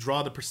to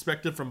draw the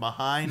perspective from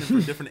behind and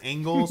from different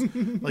angles.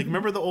 Like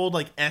remember the old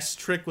like S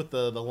trick with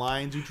the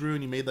lines you drew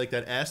and you made like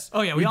that S?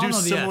 Oh, yeah, we we all do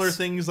know the similar S.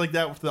 things like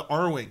that with the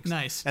R-Wings.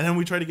 Nice. And then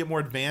we try to get more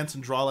advanced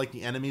and draw like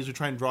the enemies. We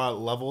try and draw out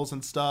levels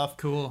and stuff.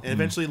 Cool. And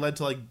eventually led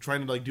to like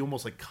trying to like do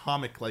almost like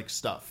comic like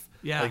stuff.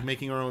 Yeah. Like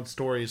making our own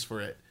stories for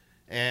it.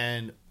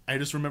 And I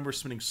just remember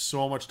spending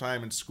so much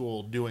time in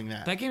school doing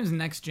that. That game's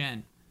next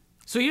gen.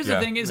 So here's the Yeah.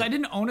 thing: is I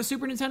didn't own a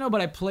Super Nintendo, but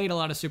I played a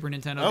lot of Super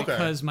Nintendo Okay.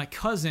 because my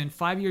cousin,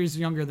 5 years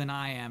younger than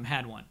I am,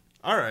 had one.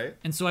 All right.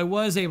 And so I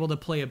was able to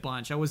play a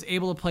bunch. I was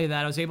able to play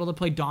that. I was able to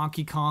play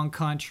Donkey Kong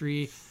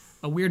Country,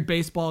 a weird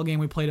baseball game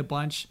we played a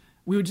bunch.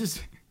 We would just,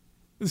 it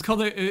was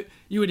called,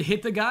 you would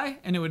hit the guy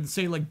and it would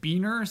say like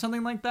Beaner or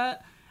something like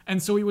that.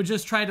 And so we would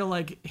just try to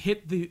like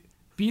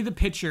be the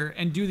pitcher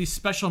and do these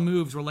special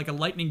moves where like a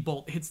lightning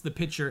bolt hits the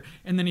pitcher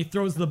and then he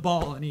throws the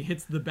ball and he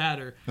hits the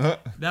batter.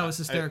 That was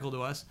hysterical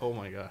to us. Oh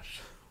my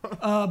gosh.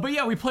 But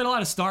yeah, we played a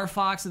lot of Star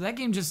Fox. That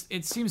game just,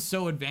 it seems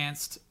so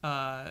advanced.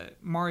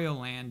 Mario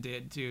Land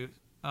did too.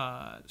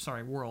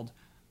 World.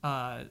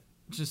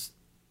 Just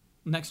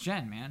next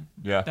gen, man.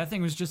 Yeah. That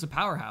thing was just a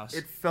powerhouse.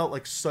 It felt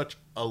like such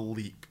a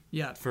leap.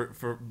 Yeah.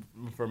 For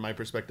my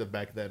perspective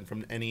back then,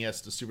 from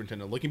NES to Super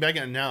Nintendo. Looking back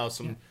at it now,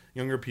 some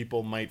younger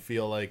people might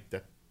feel like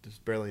that there's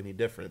barely any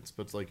difference,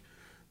 but it's like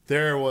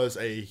there was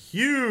a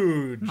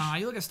huge. Nah,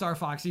 you look at Star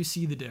Fox, you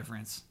see the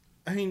difference.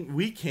 I mean,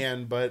 we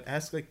can, but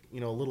ask like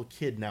a little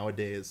kid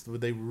nowadays, would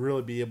they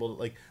really be able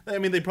to like? I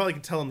mean, they probably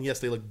could tell them yes,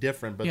 they look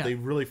different, but Yeah. they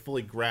really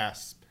fully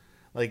grasp.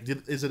 Like,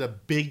 is it a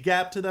big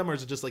gap to them, or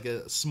is it just like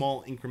a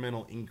small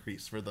incremental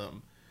increase for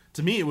them?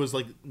 To me, it was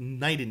like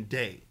night and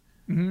day.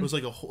 Mm-hmm. It was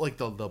like like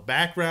the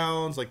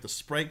backgrounds, like the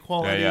sprite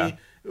quality. Yeah.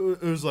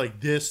 It was like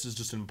this is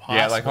just impossible.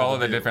 Yeah, like all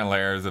of to the do. different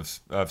layers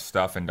of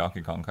stuff in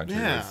Donkey Kong Country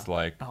Yeah. was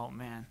like Oh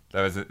man.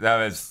 that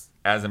was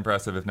as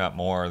impressive, if not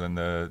more, than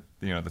the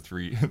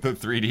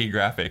 3D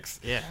graphics.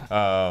 Yeah.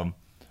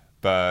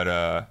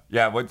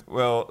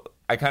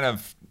 I kind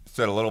of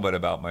said a little bit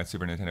about my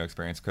Super Nintendo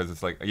experience because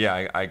it's like,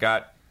 yeah,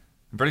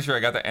 I'm pretty sure I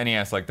got the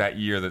NES like that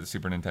year that the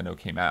Super Nintendo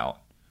came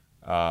out.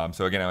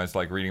 So again, I was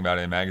like reading about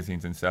it in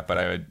magazines and stuff, but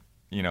I would,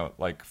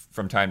 like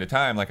from time to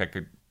time, like I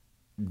could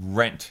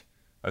rent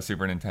a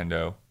Super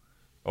Nintendo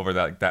over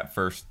that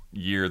first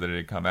year that it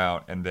had come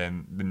out, and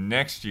then the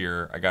next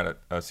year I got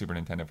a Super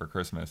Nintendo for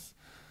Christmas.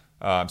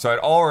 So I'd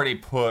already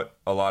put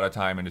a lot of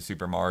time into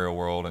Super Mario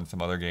World and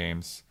some other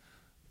games.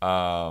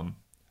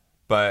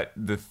 But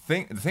the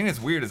thing that's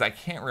weird is I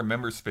can't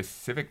remember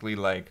specifically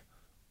like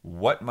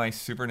what my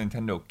Super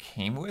Nintendo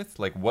came with,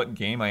 like what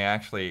game I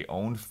actually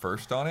owned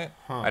first on it.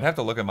 I'd have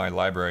to look at my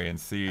library and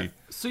see.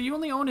 So you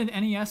only owned an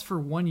NES for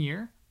 1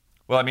 year?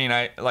 Well, I mean,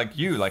 I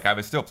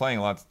was still playing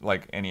lots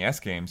like NES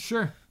games.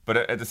 Sure. But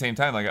at the same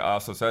time, like I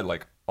also said,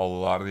 like a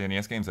lot of the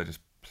NES games I just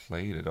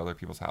played at other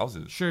people's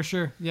houses.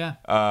 Sure. Yeah.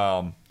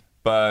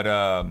 But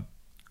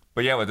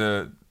yeah, with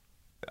the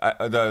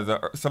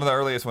some of the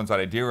earliest ones that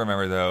I do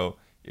remember though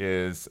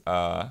is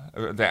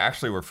they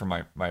actually were from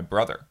my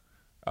brother.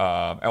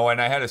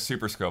 And I had a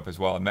Super Scope as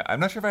well. I'm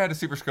not sure if I had a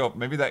Super Scope.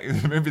 Maybe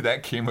that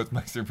came with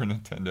my Super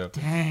Nintendo.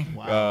 Dang.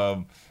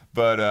 Wow.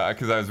 But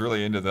because I was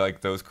really into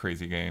those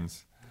crazy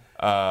games.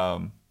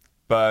 But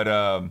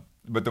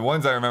the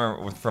ones I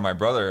remember from my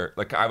brother,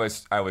 like I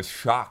was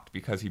shocked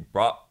because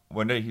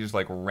one day he just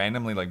like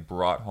randomly like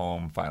brought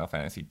home Final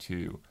Fantasy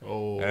 2.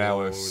 Oh, and I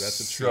was that's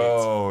a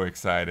so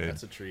excited.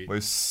 That's a treat.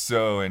 Was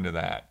so into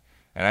that,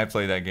 and I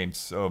played that game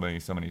so many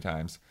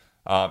times.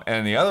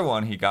 And the other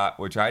one he got,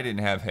 which I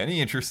didn't have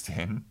any interest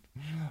in,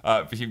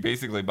 he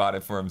basically bought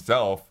it for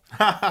himself,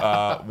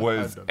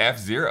 was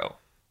F-Zero.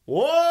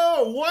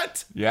 Whoa!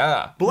 What?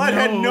 Yeah. Blood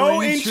had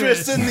no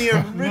interest in the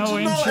No original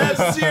interest.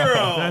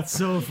 F-Zero. That's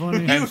so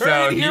funny. You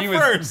heard it here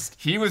first.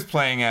 He was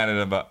playing at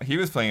it he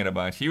was playing it a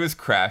bunch. He was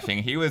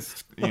crashing. He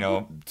was,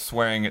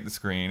 swearing at the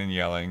screen and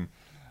yelling.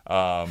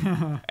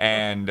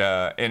 And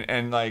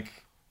like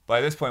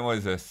by this point, what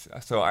is this?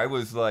 So I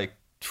was like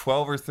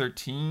 12 or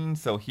 13.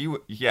 So he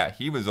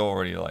was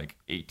already like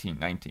 18,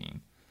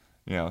 19.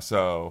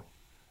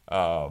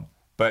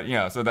 But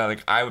But so that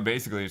like I would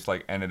basically just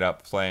like ended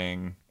up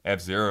playing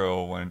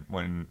F-Zero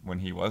when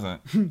he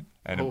wasn't,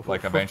 and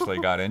like eventually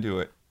got into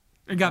it.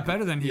 It got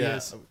better than he Yeah,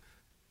 is.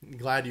 I'm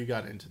glad you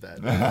got into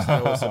that.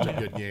 That was such a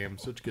good game,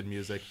 such good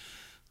music.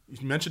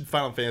 You mentioned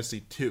Final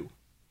Fantasy II.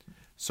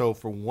 So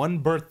for one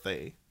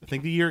birthday, I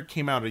think the year it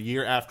came out, a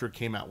year after it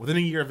came out, within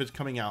a year of it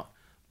coming out,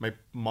 my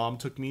mom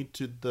took me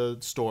to the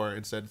store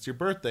and said, "It's your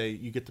birthday.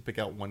 You get to pick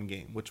out one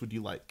game. Which would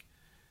you like?"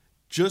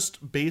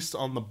 Just based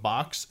on the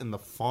box and the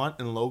font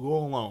and logo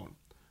alone,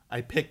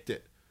 I picked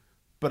it.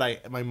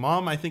 But my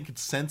mom, I think, could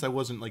sense I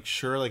wasn't like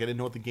sure, like I didn't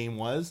know what the game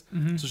was.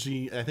 So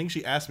I think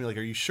she asked me like,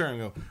 "Are you sure?" I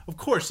go, "Of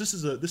course. This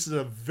is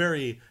a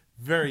very,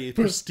 very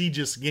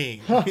prestigious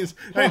game." I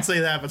didn't say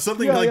that, but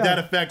something like that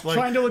effect. Like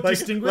Trying to look like,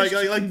 distinguished.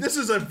 like this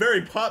is a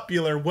very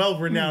popular,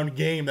 well-renowned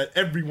game that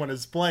everyone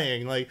is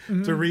playing. Like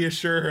to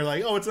reassure her,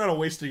 like, "Oh, it's not a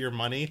waste of your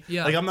money."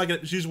 Yeah. Like I'm not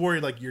gonna. She's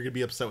worried like you're gonna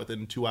be upset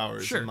within 2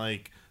 hours, Sure. and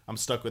like I'm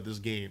stuck with this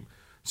game.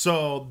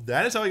 So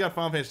that is how I got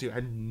Final Fantasy 2. I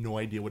had no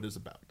idea what it was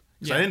about.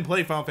 So I didn't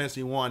play Final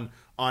Fantasy 1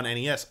 on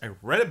NES. I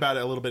read about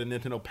it a little bit in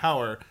Nintendo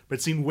Power, but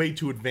it seemed way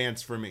too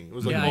advanced for me. It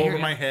was like Yeah, I hear over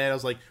ya. my head. I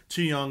was like,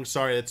 too young.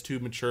 Sorry, that's too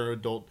mature,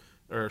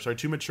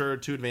 too mature,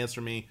 too advanced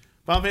for me.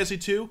 Final Fantasy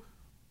 2,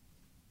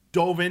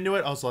 dove into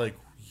it. I was like,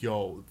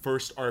 yo,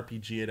 first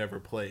RPG I'd ever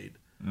played.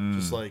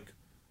 Just like,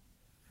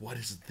 what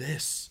is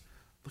this?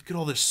 Look at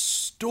all this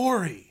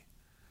story.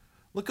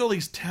 Look at all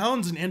these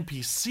towns and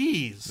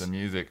NPCs. The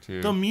music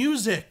too. The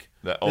music.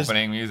 The This-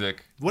 opening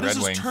music. What Red is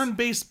this Wings.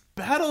 turn-based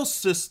battle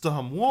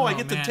system? Whoa, I Oh,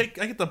 get man.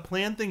 I get to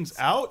plan things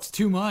out.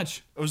 Too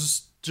much. It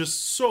was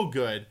just so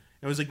good.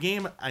 It was a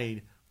game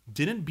I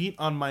didn't beat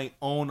on my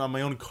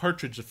own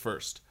cartridge at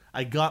first.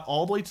 I got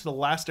all the way to the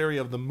last area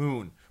of the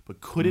moon,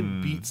 but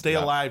couldn't stay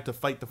alive to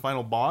fight the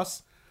final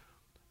boss.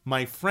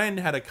 My friend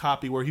had a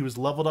copy where he was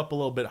leveled up a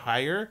little bit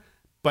higher,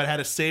 but had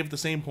to save at the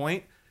same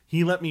point.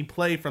 He let me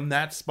play from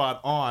that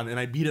spot on, and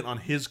I beat it on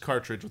his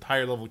cartridge with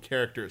higher level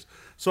characters.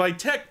 So I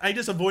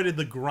just avoided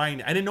the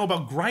grind. I didn't know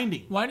about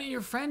grinding. Why didn't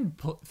your friend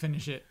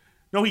finish it?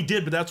 No, he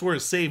did, but that's where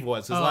his save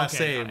was. His last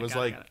okay, save got it, was got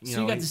it, like, got it. you So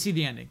know, you got to see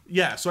the ending.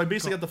 yeah. So I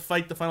basically got to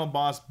fight the final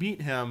boss,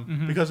 beat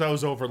him because I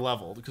was over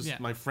leveled because Yeah.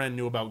 my friend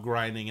knew about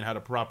grinding and how to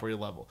properly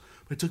level.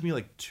 But it took me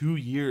like 2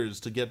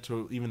 years to get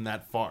to even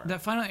that far.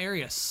 That final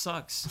area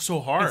sucks. So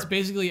hard. It's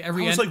basically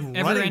every I was like every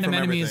running random from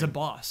enemy is a everything.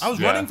 boss. I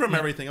was Yeah. running from Yeah.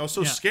 everything. I was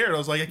so Yeah. scared. I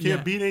was like, I can't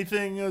Yeah. beat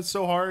anything. It's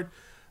so hard.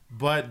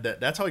 But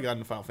that's how I got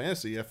into Final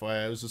Fantasy.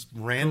 FYI, I was just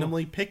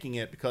randomly picking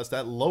it because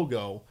that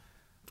logo.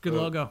 Good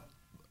logo.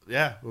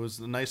 Yeah, it was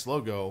a nice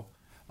logo.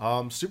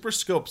 Super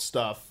Scope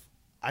stuff.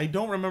 I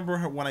don't remember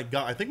when I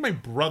got. I think my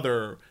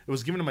brother. It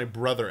was given to my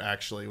brother.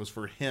 Actually, it was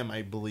for him,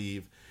 I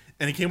believe.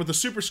 And it came with the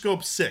Super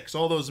Scope 6,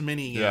 all those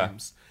mini Yeah.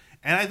 games.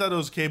 And I thought it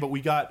was okay, but we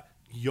got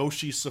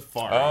Yoshi's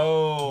Safari.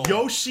 Oh.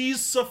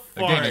 Yoshi's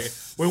Safari. game is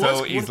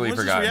so easily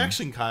what's forgotten. his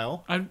reaction,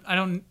 Kyle? I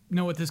don't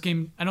know what this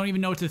game. I don't even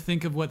know what to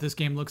think of what this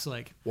game looks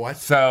like. What?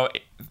 So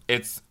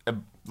it's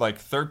like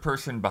third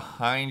person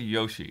behind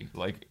Yoshi.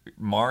 Like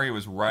Mario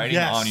was riding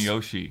Yes. on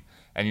Yoshi,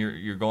 and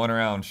you're going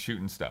around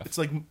shooting stuff. It's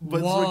like,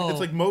 but Whoa. it's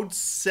like mode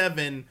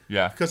 7.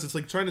 Yeah. Because it's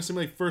like trying to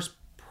simulate first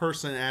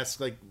person esque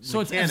like So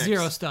mechanics. it's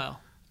F-Zero style.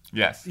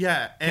 Yes.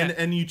 Yeah, Yeah.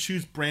 and you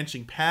choose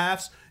branching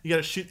paths. You got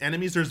to shoot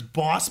enemies. There's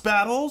boss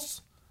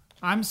battles.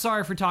 I'm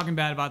sorry for talking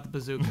bad about the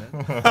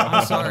bazooka.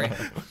 I'm sorry. I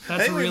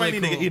That's think we really might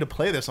need cool. to get you to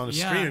play this on a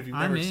Yeah, stream if you've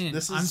I'm never. in.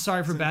 This is, I'm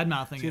sorry for bad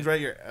mouthing Seems it.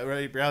 right your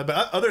alley. But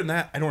other than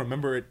that, I don't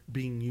remember it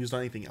being used on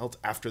anything else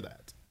after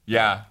that.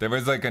 Yeah. There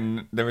was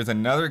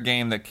another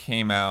game that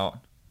came out.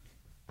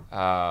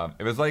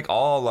 It was like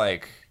all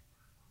like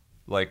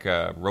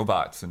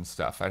robots and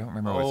stuff. I don't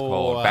remember what it's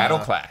called. Battle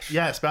Clash.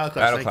 Yes, Battle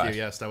Clash. Battle Thank Clash.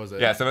 you. Yes, that was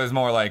it. Yeah, so it was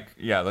more like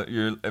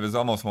it was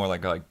almost more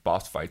like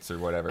boss fights or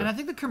whatever. And I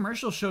think the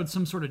commercial showed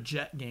some sort of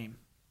jet game.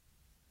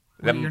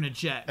 Where That- you're in a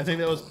jet. I think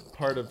that was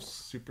part of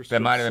Super.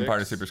 That might have been 6.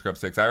 part of Super Scope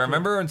 6. I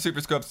remember in Super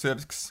Scope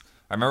 6,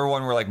 I remember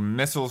one where like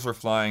missiles were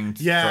flying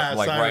Yeah,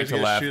 like Cyrus, right you to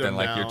gotta left shoot and 'em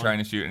like you're down. trying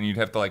to shoot and you'd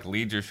have to like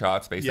lead your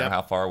shots based Yep. on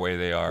how far away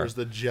they are. There's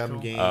the gem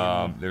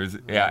game. There's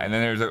and then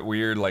there's a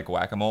weird like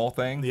whack-a-mole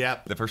thing.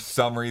 Yep. That for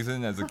some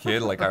reason as a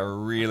kid like I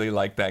really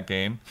liked that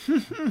game.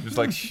 Just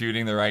like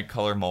shooting the right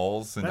color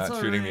moles and That's not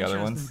all shooting really the other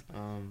ones.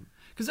 interesting.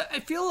 Because I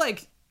feel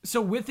like,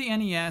 so with the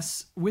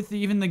NES, with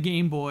even the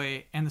Game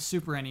Boy and the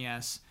Super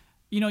NES,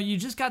 you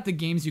just got the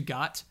games you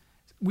got.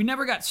 We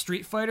never got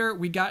Street Fighter.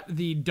 We got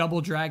the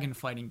Double Dragon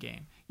fighting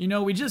game.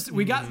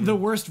 We got the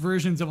worst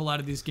versions of a lot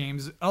of these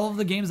games. All of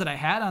the games that I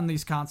had on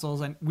these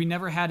consoles, and we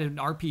never had an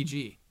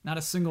RPG. Not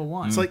a single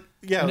one. It's like,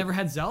 yeah, We never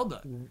had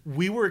Zelda.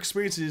 we were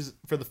experiencing these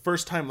for the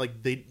first time.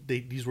 Like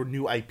these were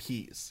new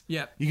IPs.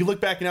 Yep. You can look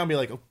back now and be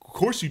like, of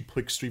course you'd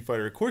pick Street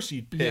Fighter. Of course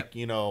you'd pick,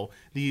 Yep.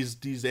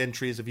 these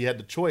entries if you had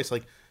the choice.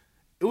 Like,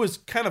 it was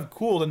kind of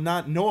cool to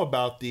not know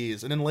about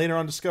these, and then later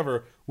on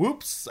discover,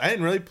 whoops, I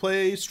didn't really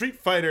play Street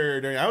Fighter.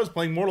 I was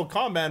playing Mortal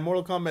Kombat and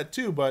Mortal Kombat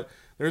 2, but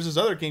there's this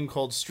other game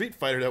called Street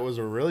Fighter that was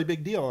a really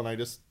big deal, and I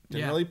just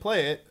didn't Yeah. really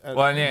play it.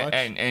 Well, and, much.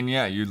 and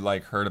yeah, you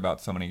like heard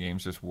about so many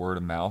games just word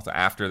of mouth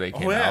after they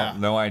came yeah. out.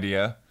 No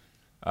idea.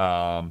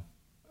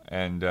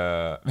 And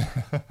I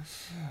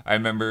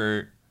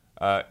remember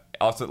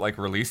also like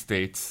release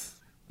dates.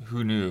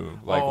 Who knew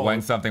like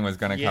when something was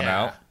gonna come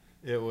out?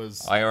 It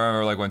was. I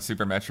remember like when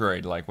Super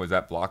Metroid like was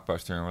at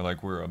Blockbuster,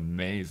 and we're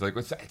amazed. Like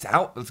it's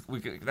out. We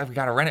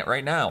gotta rent it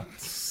right now.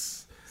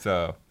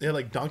 So Yeah,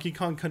 like Donkey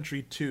Kong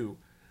Country 2.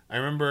 I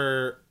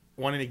remember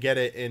wanting to get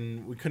it,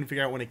 and we couldn't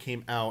figure out when it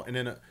came out. And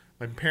then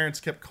my parents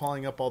kept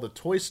calling up all the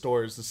toy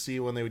stores to see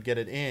when they would get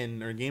it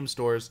in, or game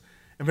stores.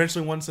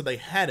 Eventually, one said they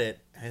had it.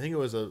 I think it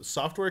was a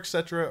Software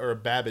Etc. or a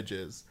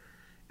Babbage's.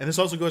 And this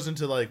also goes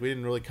into like, we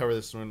didn't really cover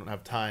this, so we don't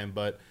have time,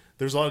 but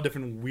there's a lot of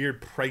different weird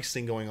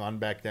pricing going on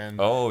back then.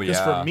 Oh, yeah.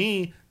 Because for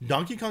me,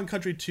 Donkey Kong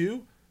Country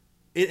 2,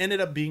 it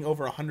ended up being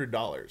over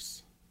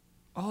 $100.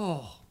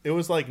 Oh. It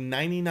was like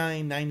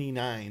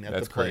 $99.99 at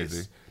that's the place.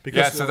 crazy.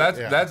 Because Yeah,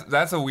 so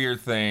that's a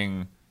weird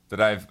thing that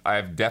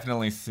I've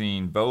definitely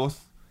seen,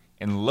 both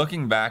in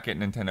looking back at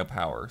Nintendo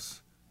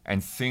Powers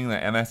and seeing the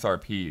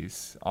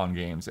MSRPs on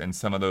games and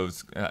some of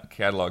those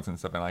catalogs and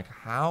stuff, and like,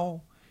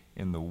 how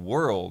in the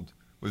world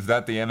was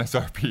that the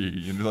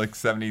MSRP in the like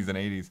 70s and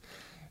 80s?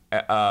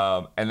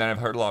 And then I've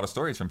heard a lot of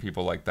stories from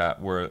people like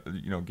that where,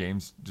 you know,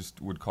 games just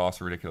would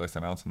cost ridiculous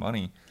amounts of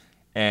money.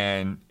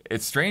 And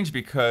it's strange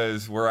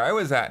because where I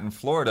was at in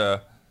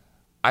Florida,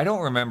 I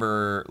don't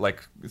remember,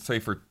 like, say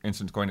for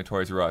instance, going to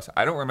Toys R Us,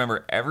 I don't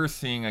remember ever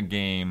seeing a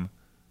game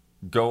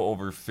go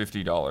over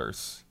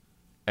 $50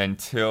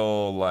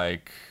 until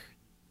like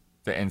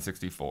the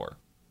N64.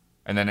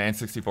 And then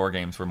N64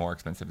 games were more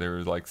expensive. They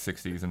were like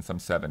 60s and some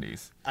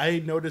 70s. I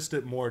noticed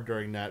it more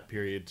during that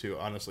period too,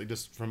 honestly,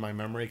 just from my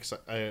memory, because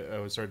I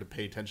was starting to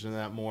pay attention to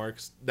that more.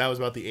 Cause that was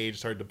about the age I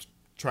started to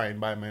try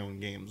and buy my own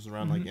games,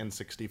 around like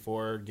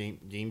N64,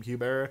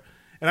 GameCube era.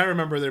 And I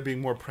remember there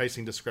being more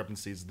pricing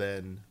discrepancies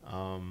then.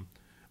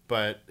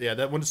 But yeah,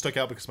 that one stuck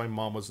out because my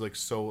mom was like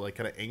so like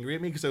kind of angry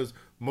at me because it was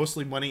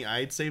mostly money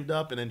I'd saved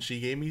up, and then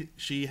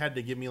she had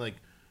to give me like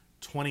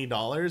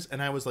 $20,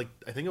 and I was like,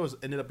 I think it was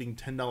ended up being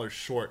 $10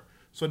 short.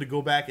 So I had to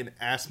go back and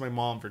ask my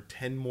mom for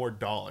 $10 more.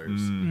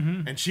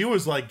 And she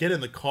was like, get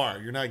in the car.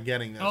 You're not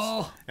getting this.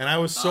 Oh. And I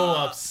was so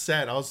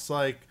upset. I was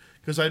like,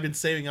 because I'd been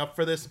saving up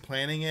for this,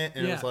 planning it,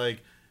 and it was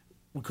like,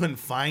 we couldn't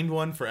find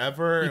one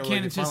forever. You can't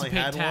like,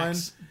 anticipate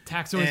tax.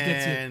 Tax always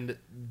gets you. And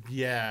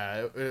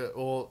yeah,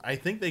 well, I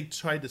think they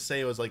tried to say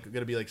it was like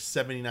going to be like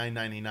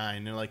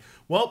 $79.99. They're like,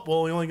 well,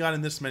 we only got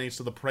in this many,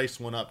 so the price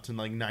went up to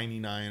like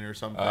 $99 or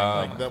something.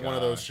 Like that, one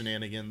of those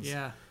shenanigans.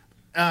 Yeah.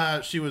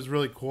 She was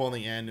really cool in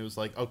the end. It was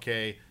like,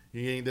 okay,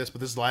 you're getting this, but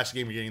this is the last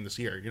game you're getting this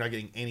year. You're not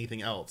getting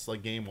anything else,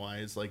 like game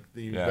wise. Like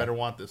you better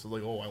want this. I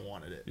was like, oh, I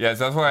wanted it. Yeah,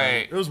 so that's why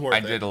it was worth I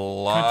it. did a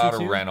lot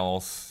Country of 2?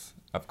 rentals.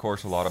 Of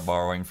course, a lot of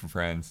borrowing from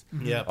friends.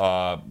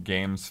 Yep.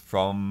 Games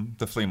from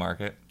the flea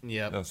market.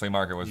 Yep. The flea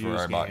market was where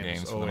I bought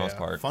games for the most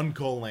part.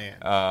 Funko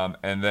Land.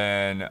 And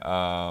then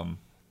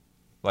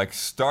like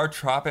Star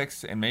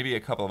Tropics and maybe a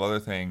couple of other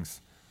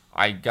things.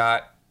 I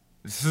got,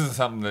 this is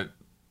something that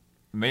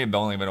may have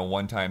only been a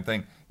one-time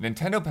thing.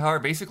 Nintendo Power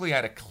basically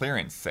had a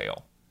clearance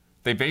sale.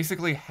 They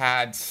basically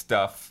had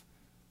stuff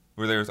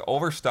where there was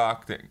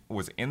overstock that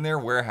was in their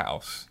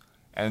warehouse,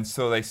 and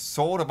so they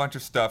sold a bunch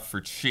of stuff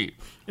for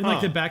cheap. In like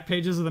the back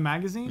pages of the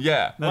magazine?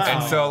 Yeah. That's And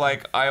funny. so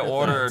like I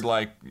ordered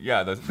like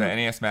the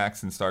NES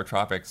Max and Star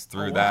Tropics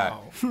through that.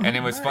 And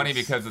it was funny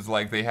because it's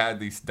like they had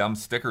these dumb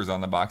stickers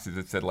on the boxes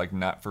that said like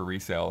not for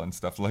resale and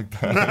stuff like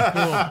that.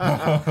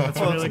 That's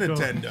Well, really it's cool.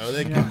 Nintendo.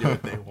 They can do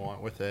what they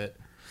want with it.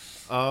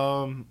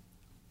 I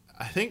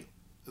think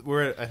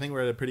we're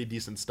at a pretty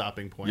decent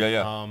stopping point.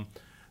 Yeah.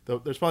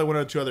 There's probably one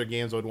or two other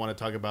games I would want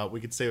to talk about. We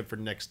could save it for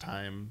next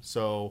time.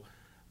 So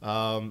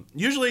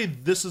usually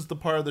this is the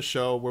part of the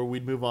show where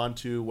we'd move on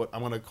to what I'm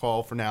going to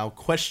call for now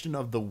question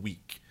of the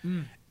week.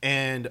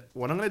 And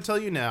what I'm going to tell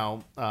you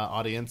now,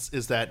 audience,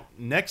 is that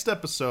next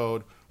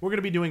episode we're going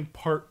to be doing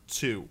part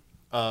 2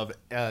 of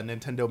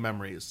Nintendo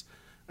memories.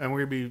 And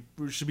we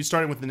should be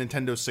starting with the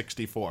Nintendo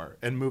 64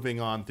 and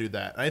moving on through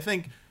that. I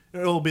think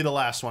it'll be the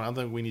last one. I don't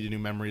think we need to do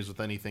memories with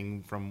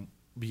anything from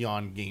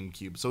beyond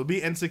GameCube. So it'll be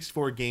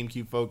N64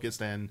 GameCube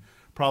focused, and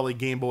probably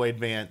Game Boy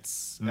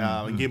Advance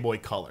and Game Boy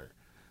Color.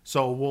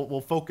 So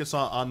we'll focus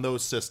on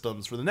those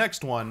systems for the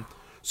next one.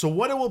 So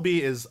what it will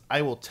be is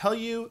I will tell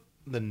you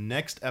the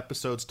next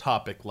episode's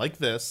topic like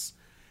this,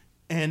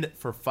 and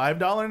for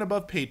 $5 and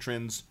above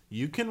patrons,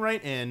 you can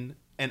write in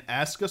and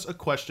ask us a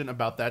question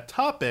about that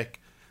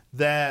topic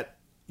that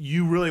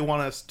you really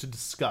want us to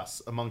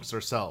discuss amongst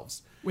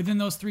ourselves. Within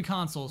those 3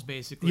 consoles,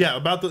 basically. Yeah,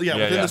 about within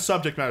yeah. the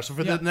subject matter. So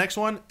for the next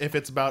one, if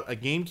it's about a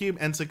GameCube,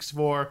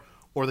 N64,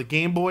 or the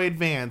Game Boy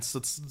Advance,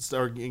 let's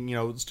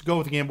go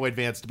with the Game Boy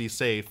Advance to be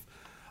safe.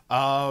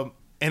 And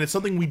it's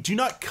something we do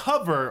not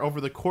cover over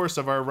the course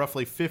of our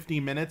roughly 50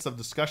 minutes of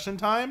discussion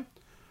time.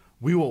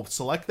 We will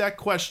select that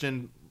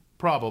question,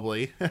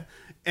 probably,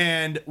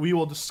 and we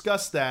will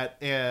discuss that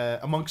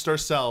amongst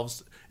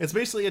ourselves. It's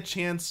basically a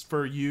chance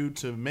for you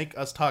to make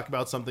us talk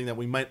about something that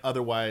we might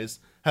otherwise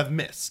have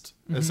missed,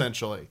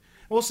 essentially.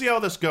 We'll see how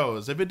this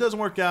goes. If it doesn't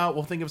work out,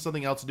 we'll think of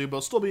something else to do, but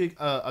it'll still be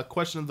a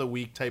question of the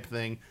week type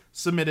thing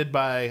submitted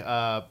by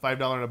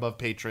 $5 and above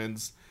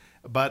patrons.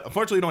 But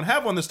unfortunately, we don't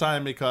have one this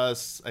time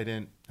because I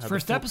didn't have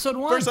First episode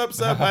one. First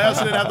episode. I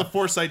also didn't have the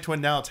foresight to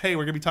announce, hey,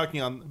 we're going to be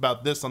talking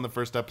about this on the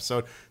first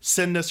episode.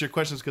 Send us your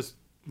questions because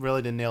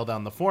really didn't nail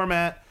down the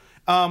format.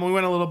 We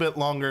went a little bit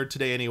longer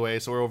today anyway,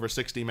 so we're over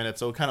 60 minutes,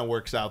 so it kind of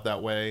works out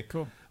that way.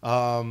 Cool.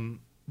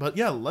 But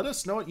yeah, let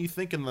us know what you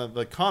think in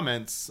the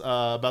comments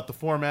about the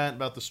format,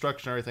 about the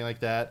structure and everything like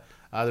that.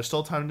 There's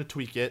still time to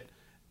tweak it.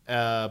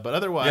 But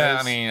otherwise... Yeah,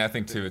 I mean, I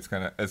think, too, it's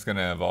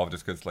gonna evolve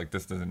just because, like,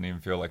 this doesn't even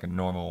feel like a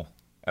normal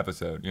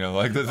episode. You know,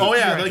 like, this is,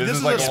 this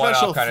is like a one-off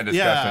special kind of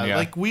discussion. Yeah,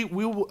 like, we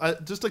will,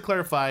 just to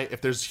clarify,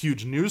 if there's a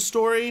huge news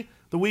story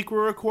the week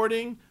we're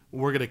recording,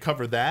 we're going to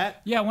cover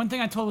that. Yeah, one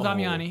thing I told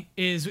Damiani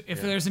is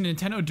if there's a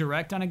Nintendo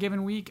Direct on a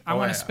given week, I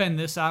want to spend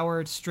this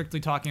hour strictly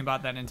talking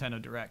about that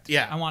Nintendo Direct.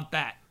 Yeah. I want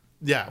that.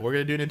 Yeah, we're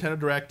going to do Nintendo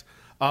Direct.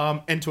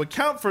 And to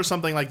account for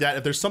something like that,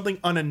 if there's something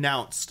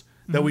unannounced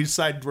that we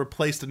decide to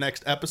replace the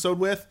next episode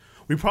with,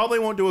 we probably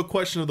won't do a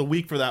question of the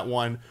week for that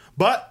one.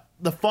 But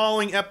the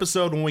following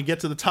episode, when we get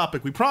to the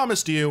topic we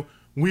promised you,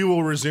 we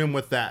will resume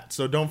with that.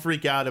 So don't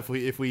freak out if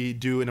we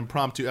do an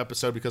impromptu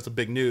episode because of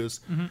big news.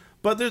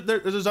 But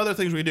there's other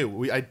things we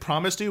do. I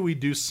promised you we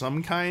do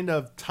some kind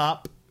of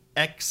top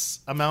X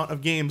amount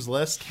of games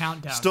list.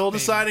 Countdown. Still baby.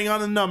 deciding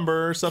on a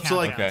number or stuff. So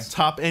like Okay.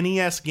 top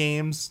NES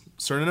games,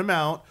 certain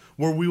amount,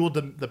 where we will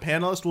the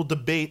panelists will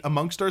debate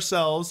amongst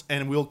ourselves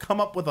and we'll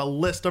come up with a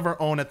list of our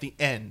own at the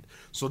end.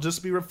 So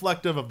just be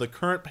reflective of the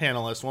current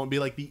panelists. Won't be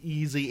like the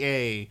Easy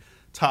A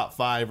top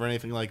 5 or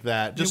anything like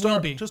that. Just will our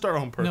be. just our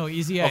own person. No,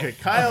 Easy A. Okay,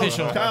 Kyle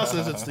Official.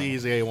 says it's the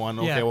Easy A one.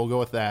 Okay, Yeah. we'll go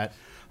with that.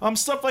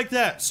 Stuff like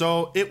that.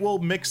 So it will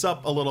mix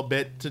up a little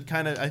bit to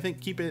kind of, I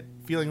think, keep it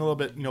feeling a little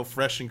bit,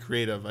 fresh and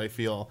creative, I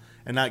feel,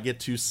 and not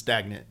get too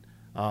stagnant.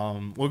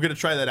 We're going to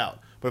try that out.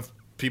 But if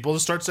people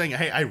just start saying,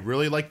 hey, I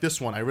really like this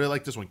one. I really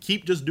like this one.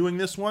 Keep just doing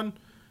this one.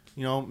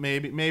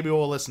 Maybe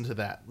we'll listen to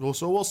that.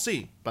 So we'll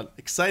see. But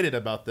excited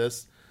about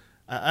this.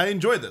 I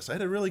enjoyed this. I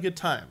had a really good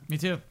time. Me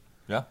too.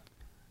 yeah.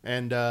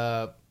 And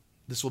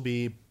this will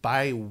be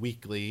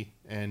bi-weekly.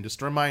 And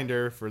just a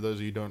reminder, for those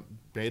of you who don't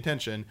pay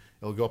attention,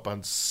 it'll go up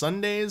on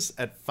Sundays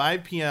at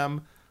 5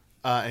 p.m.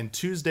 And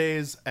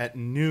Tuesdays at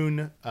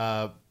noon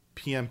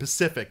p.m.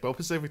 Pacific. Both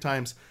Pacific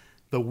times.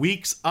 The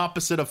week's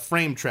opposite of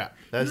Frame Trap.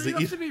 That is You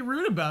don't have to be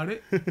rude about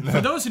it.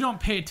 For those who don't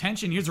pay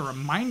attention, here's a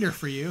reminder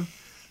for you.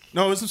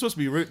 No, it wasn't supposed to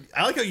be rude.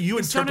 I like how you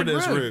interpret it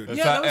as sounded rude. rude.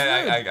 Yeah, that was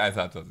rude. I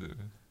thought so too.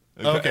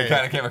 Okay. It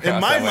kind of came across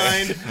in my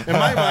that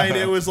way. mind,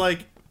 it was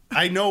like,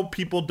 I know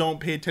people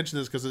don't pay attention to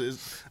this because it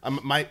is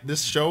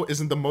this show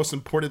isn't the most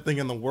important thing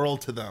in the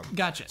world to them.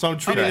 Gotcha. So I'm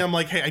treating Okay. them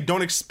like, hey, I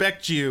don't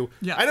expect you.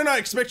 Yeah. I do not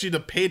expect you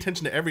to pay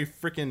attention to every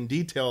freaking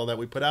detail that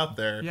we put out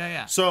there. Yeah,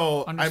 yeah.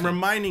 So Understood. I'm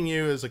reminding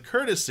you as a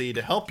courtesy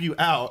to help you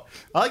out.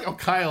 I like how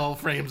Kyle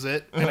frames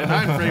it, and then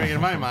I'm framing it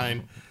in my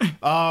mind.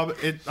 I'm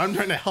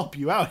trying to help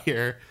you out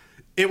here.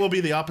 It will be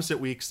the opposite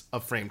weeks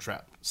of Frame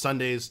Trap.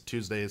 Sundays,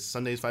 Tuesdays.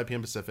 Sundays 5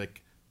 p.m.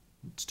 Pacific.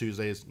 It's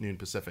Tuesdays, noon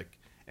Pacific.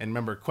 And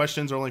remember,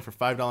 questions are only for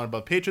 $5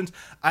 above patrons.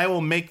 I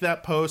will make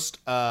that post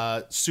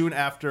soon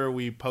after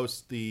we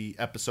post the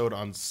episode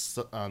on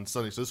Sunday.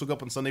 So this will go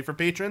up on Sunday for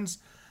patrons.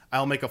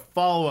 I'll make a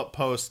follow-up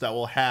post that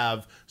will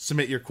have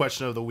submit your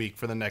question of the week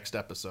for the next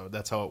episode.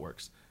 That's how it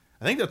works.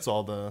 I think that's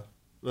all the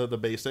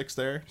basics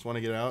there. Just want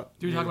to get it out.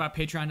 Do we talk about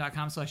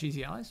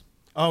patreon.com/easyallies?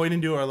 Oh, we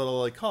didn't do our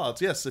little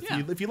call-outs. Yes,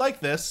 if you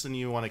like this and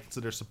you want to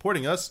consider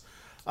supporting us,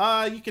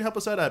 you can help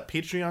us out at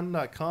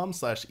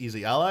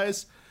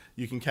patreon.com/easyallies.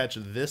 You can catch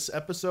this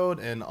episode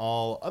and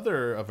all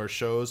other of our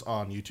shows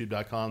on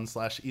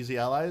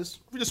youtube.com/easyallies.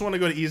 If you just want to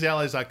go to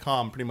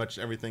easyallies.com, pretty much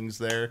everything's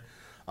there.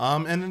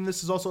 And then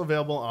this is also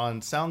available on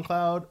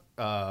SoundCloud,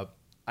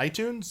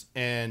 iTunes,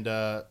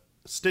 and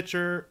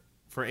Stitcher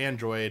for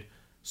Android.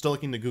 Still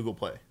looking to Google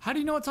Play. How do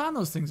you know it's on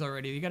those things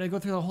already? You got to go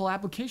through the whole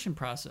application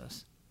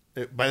process.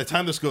 By the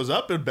time this goes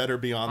up, it better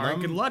be on All right,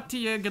 them. good luck to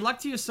you. Good luck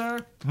to you,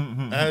 sir.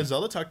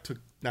 Zelda Talk took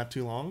not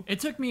too long. It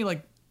took me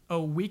like a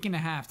week and a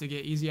half to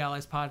get Easy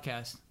Allies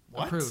podcast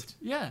approved.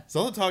 Yeah.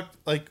 Zelda Talk,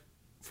 it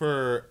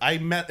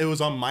was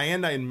on my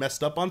end. I had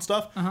messed up on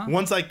stuff.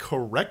 Once I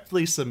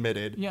correctly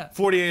submitted,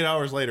 48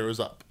 hours later it was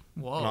up.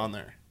 Whoa. And on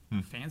there.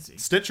 Fancy.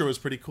 Stitcher was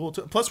pretty cool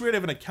too. Plus, we already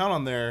have an account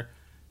on there.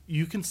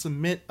 You can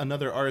submit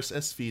another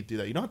RSS feed through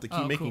that. You don't have to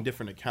keep making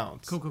different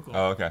accounts. Cool.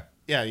 Oh, okay.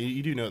 Yeah,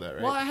 you do know that,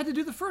 right? Well, I had to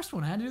do the first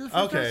one. I had to do the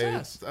first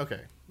RSS.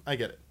 Okay, I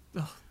get it.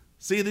 Ugh.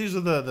 See, these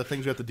are the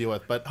things we have to deal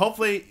with. But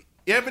hopefully, if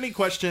you have any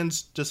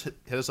questions, just hit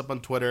us up on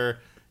Twitter.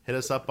 Hit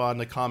us up on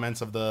the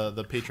comments of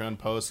the Patreon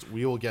post.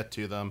 We will get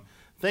to them.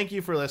 Thank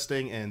you for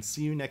listening, and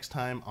see you next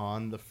time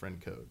on The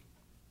Friend Code.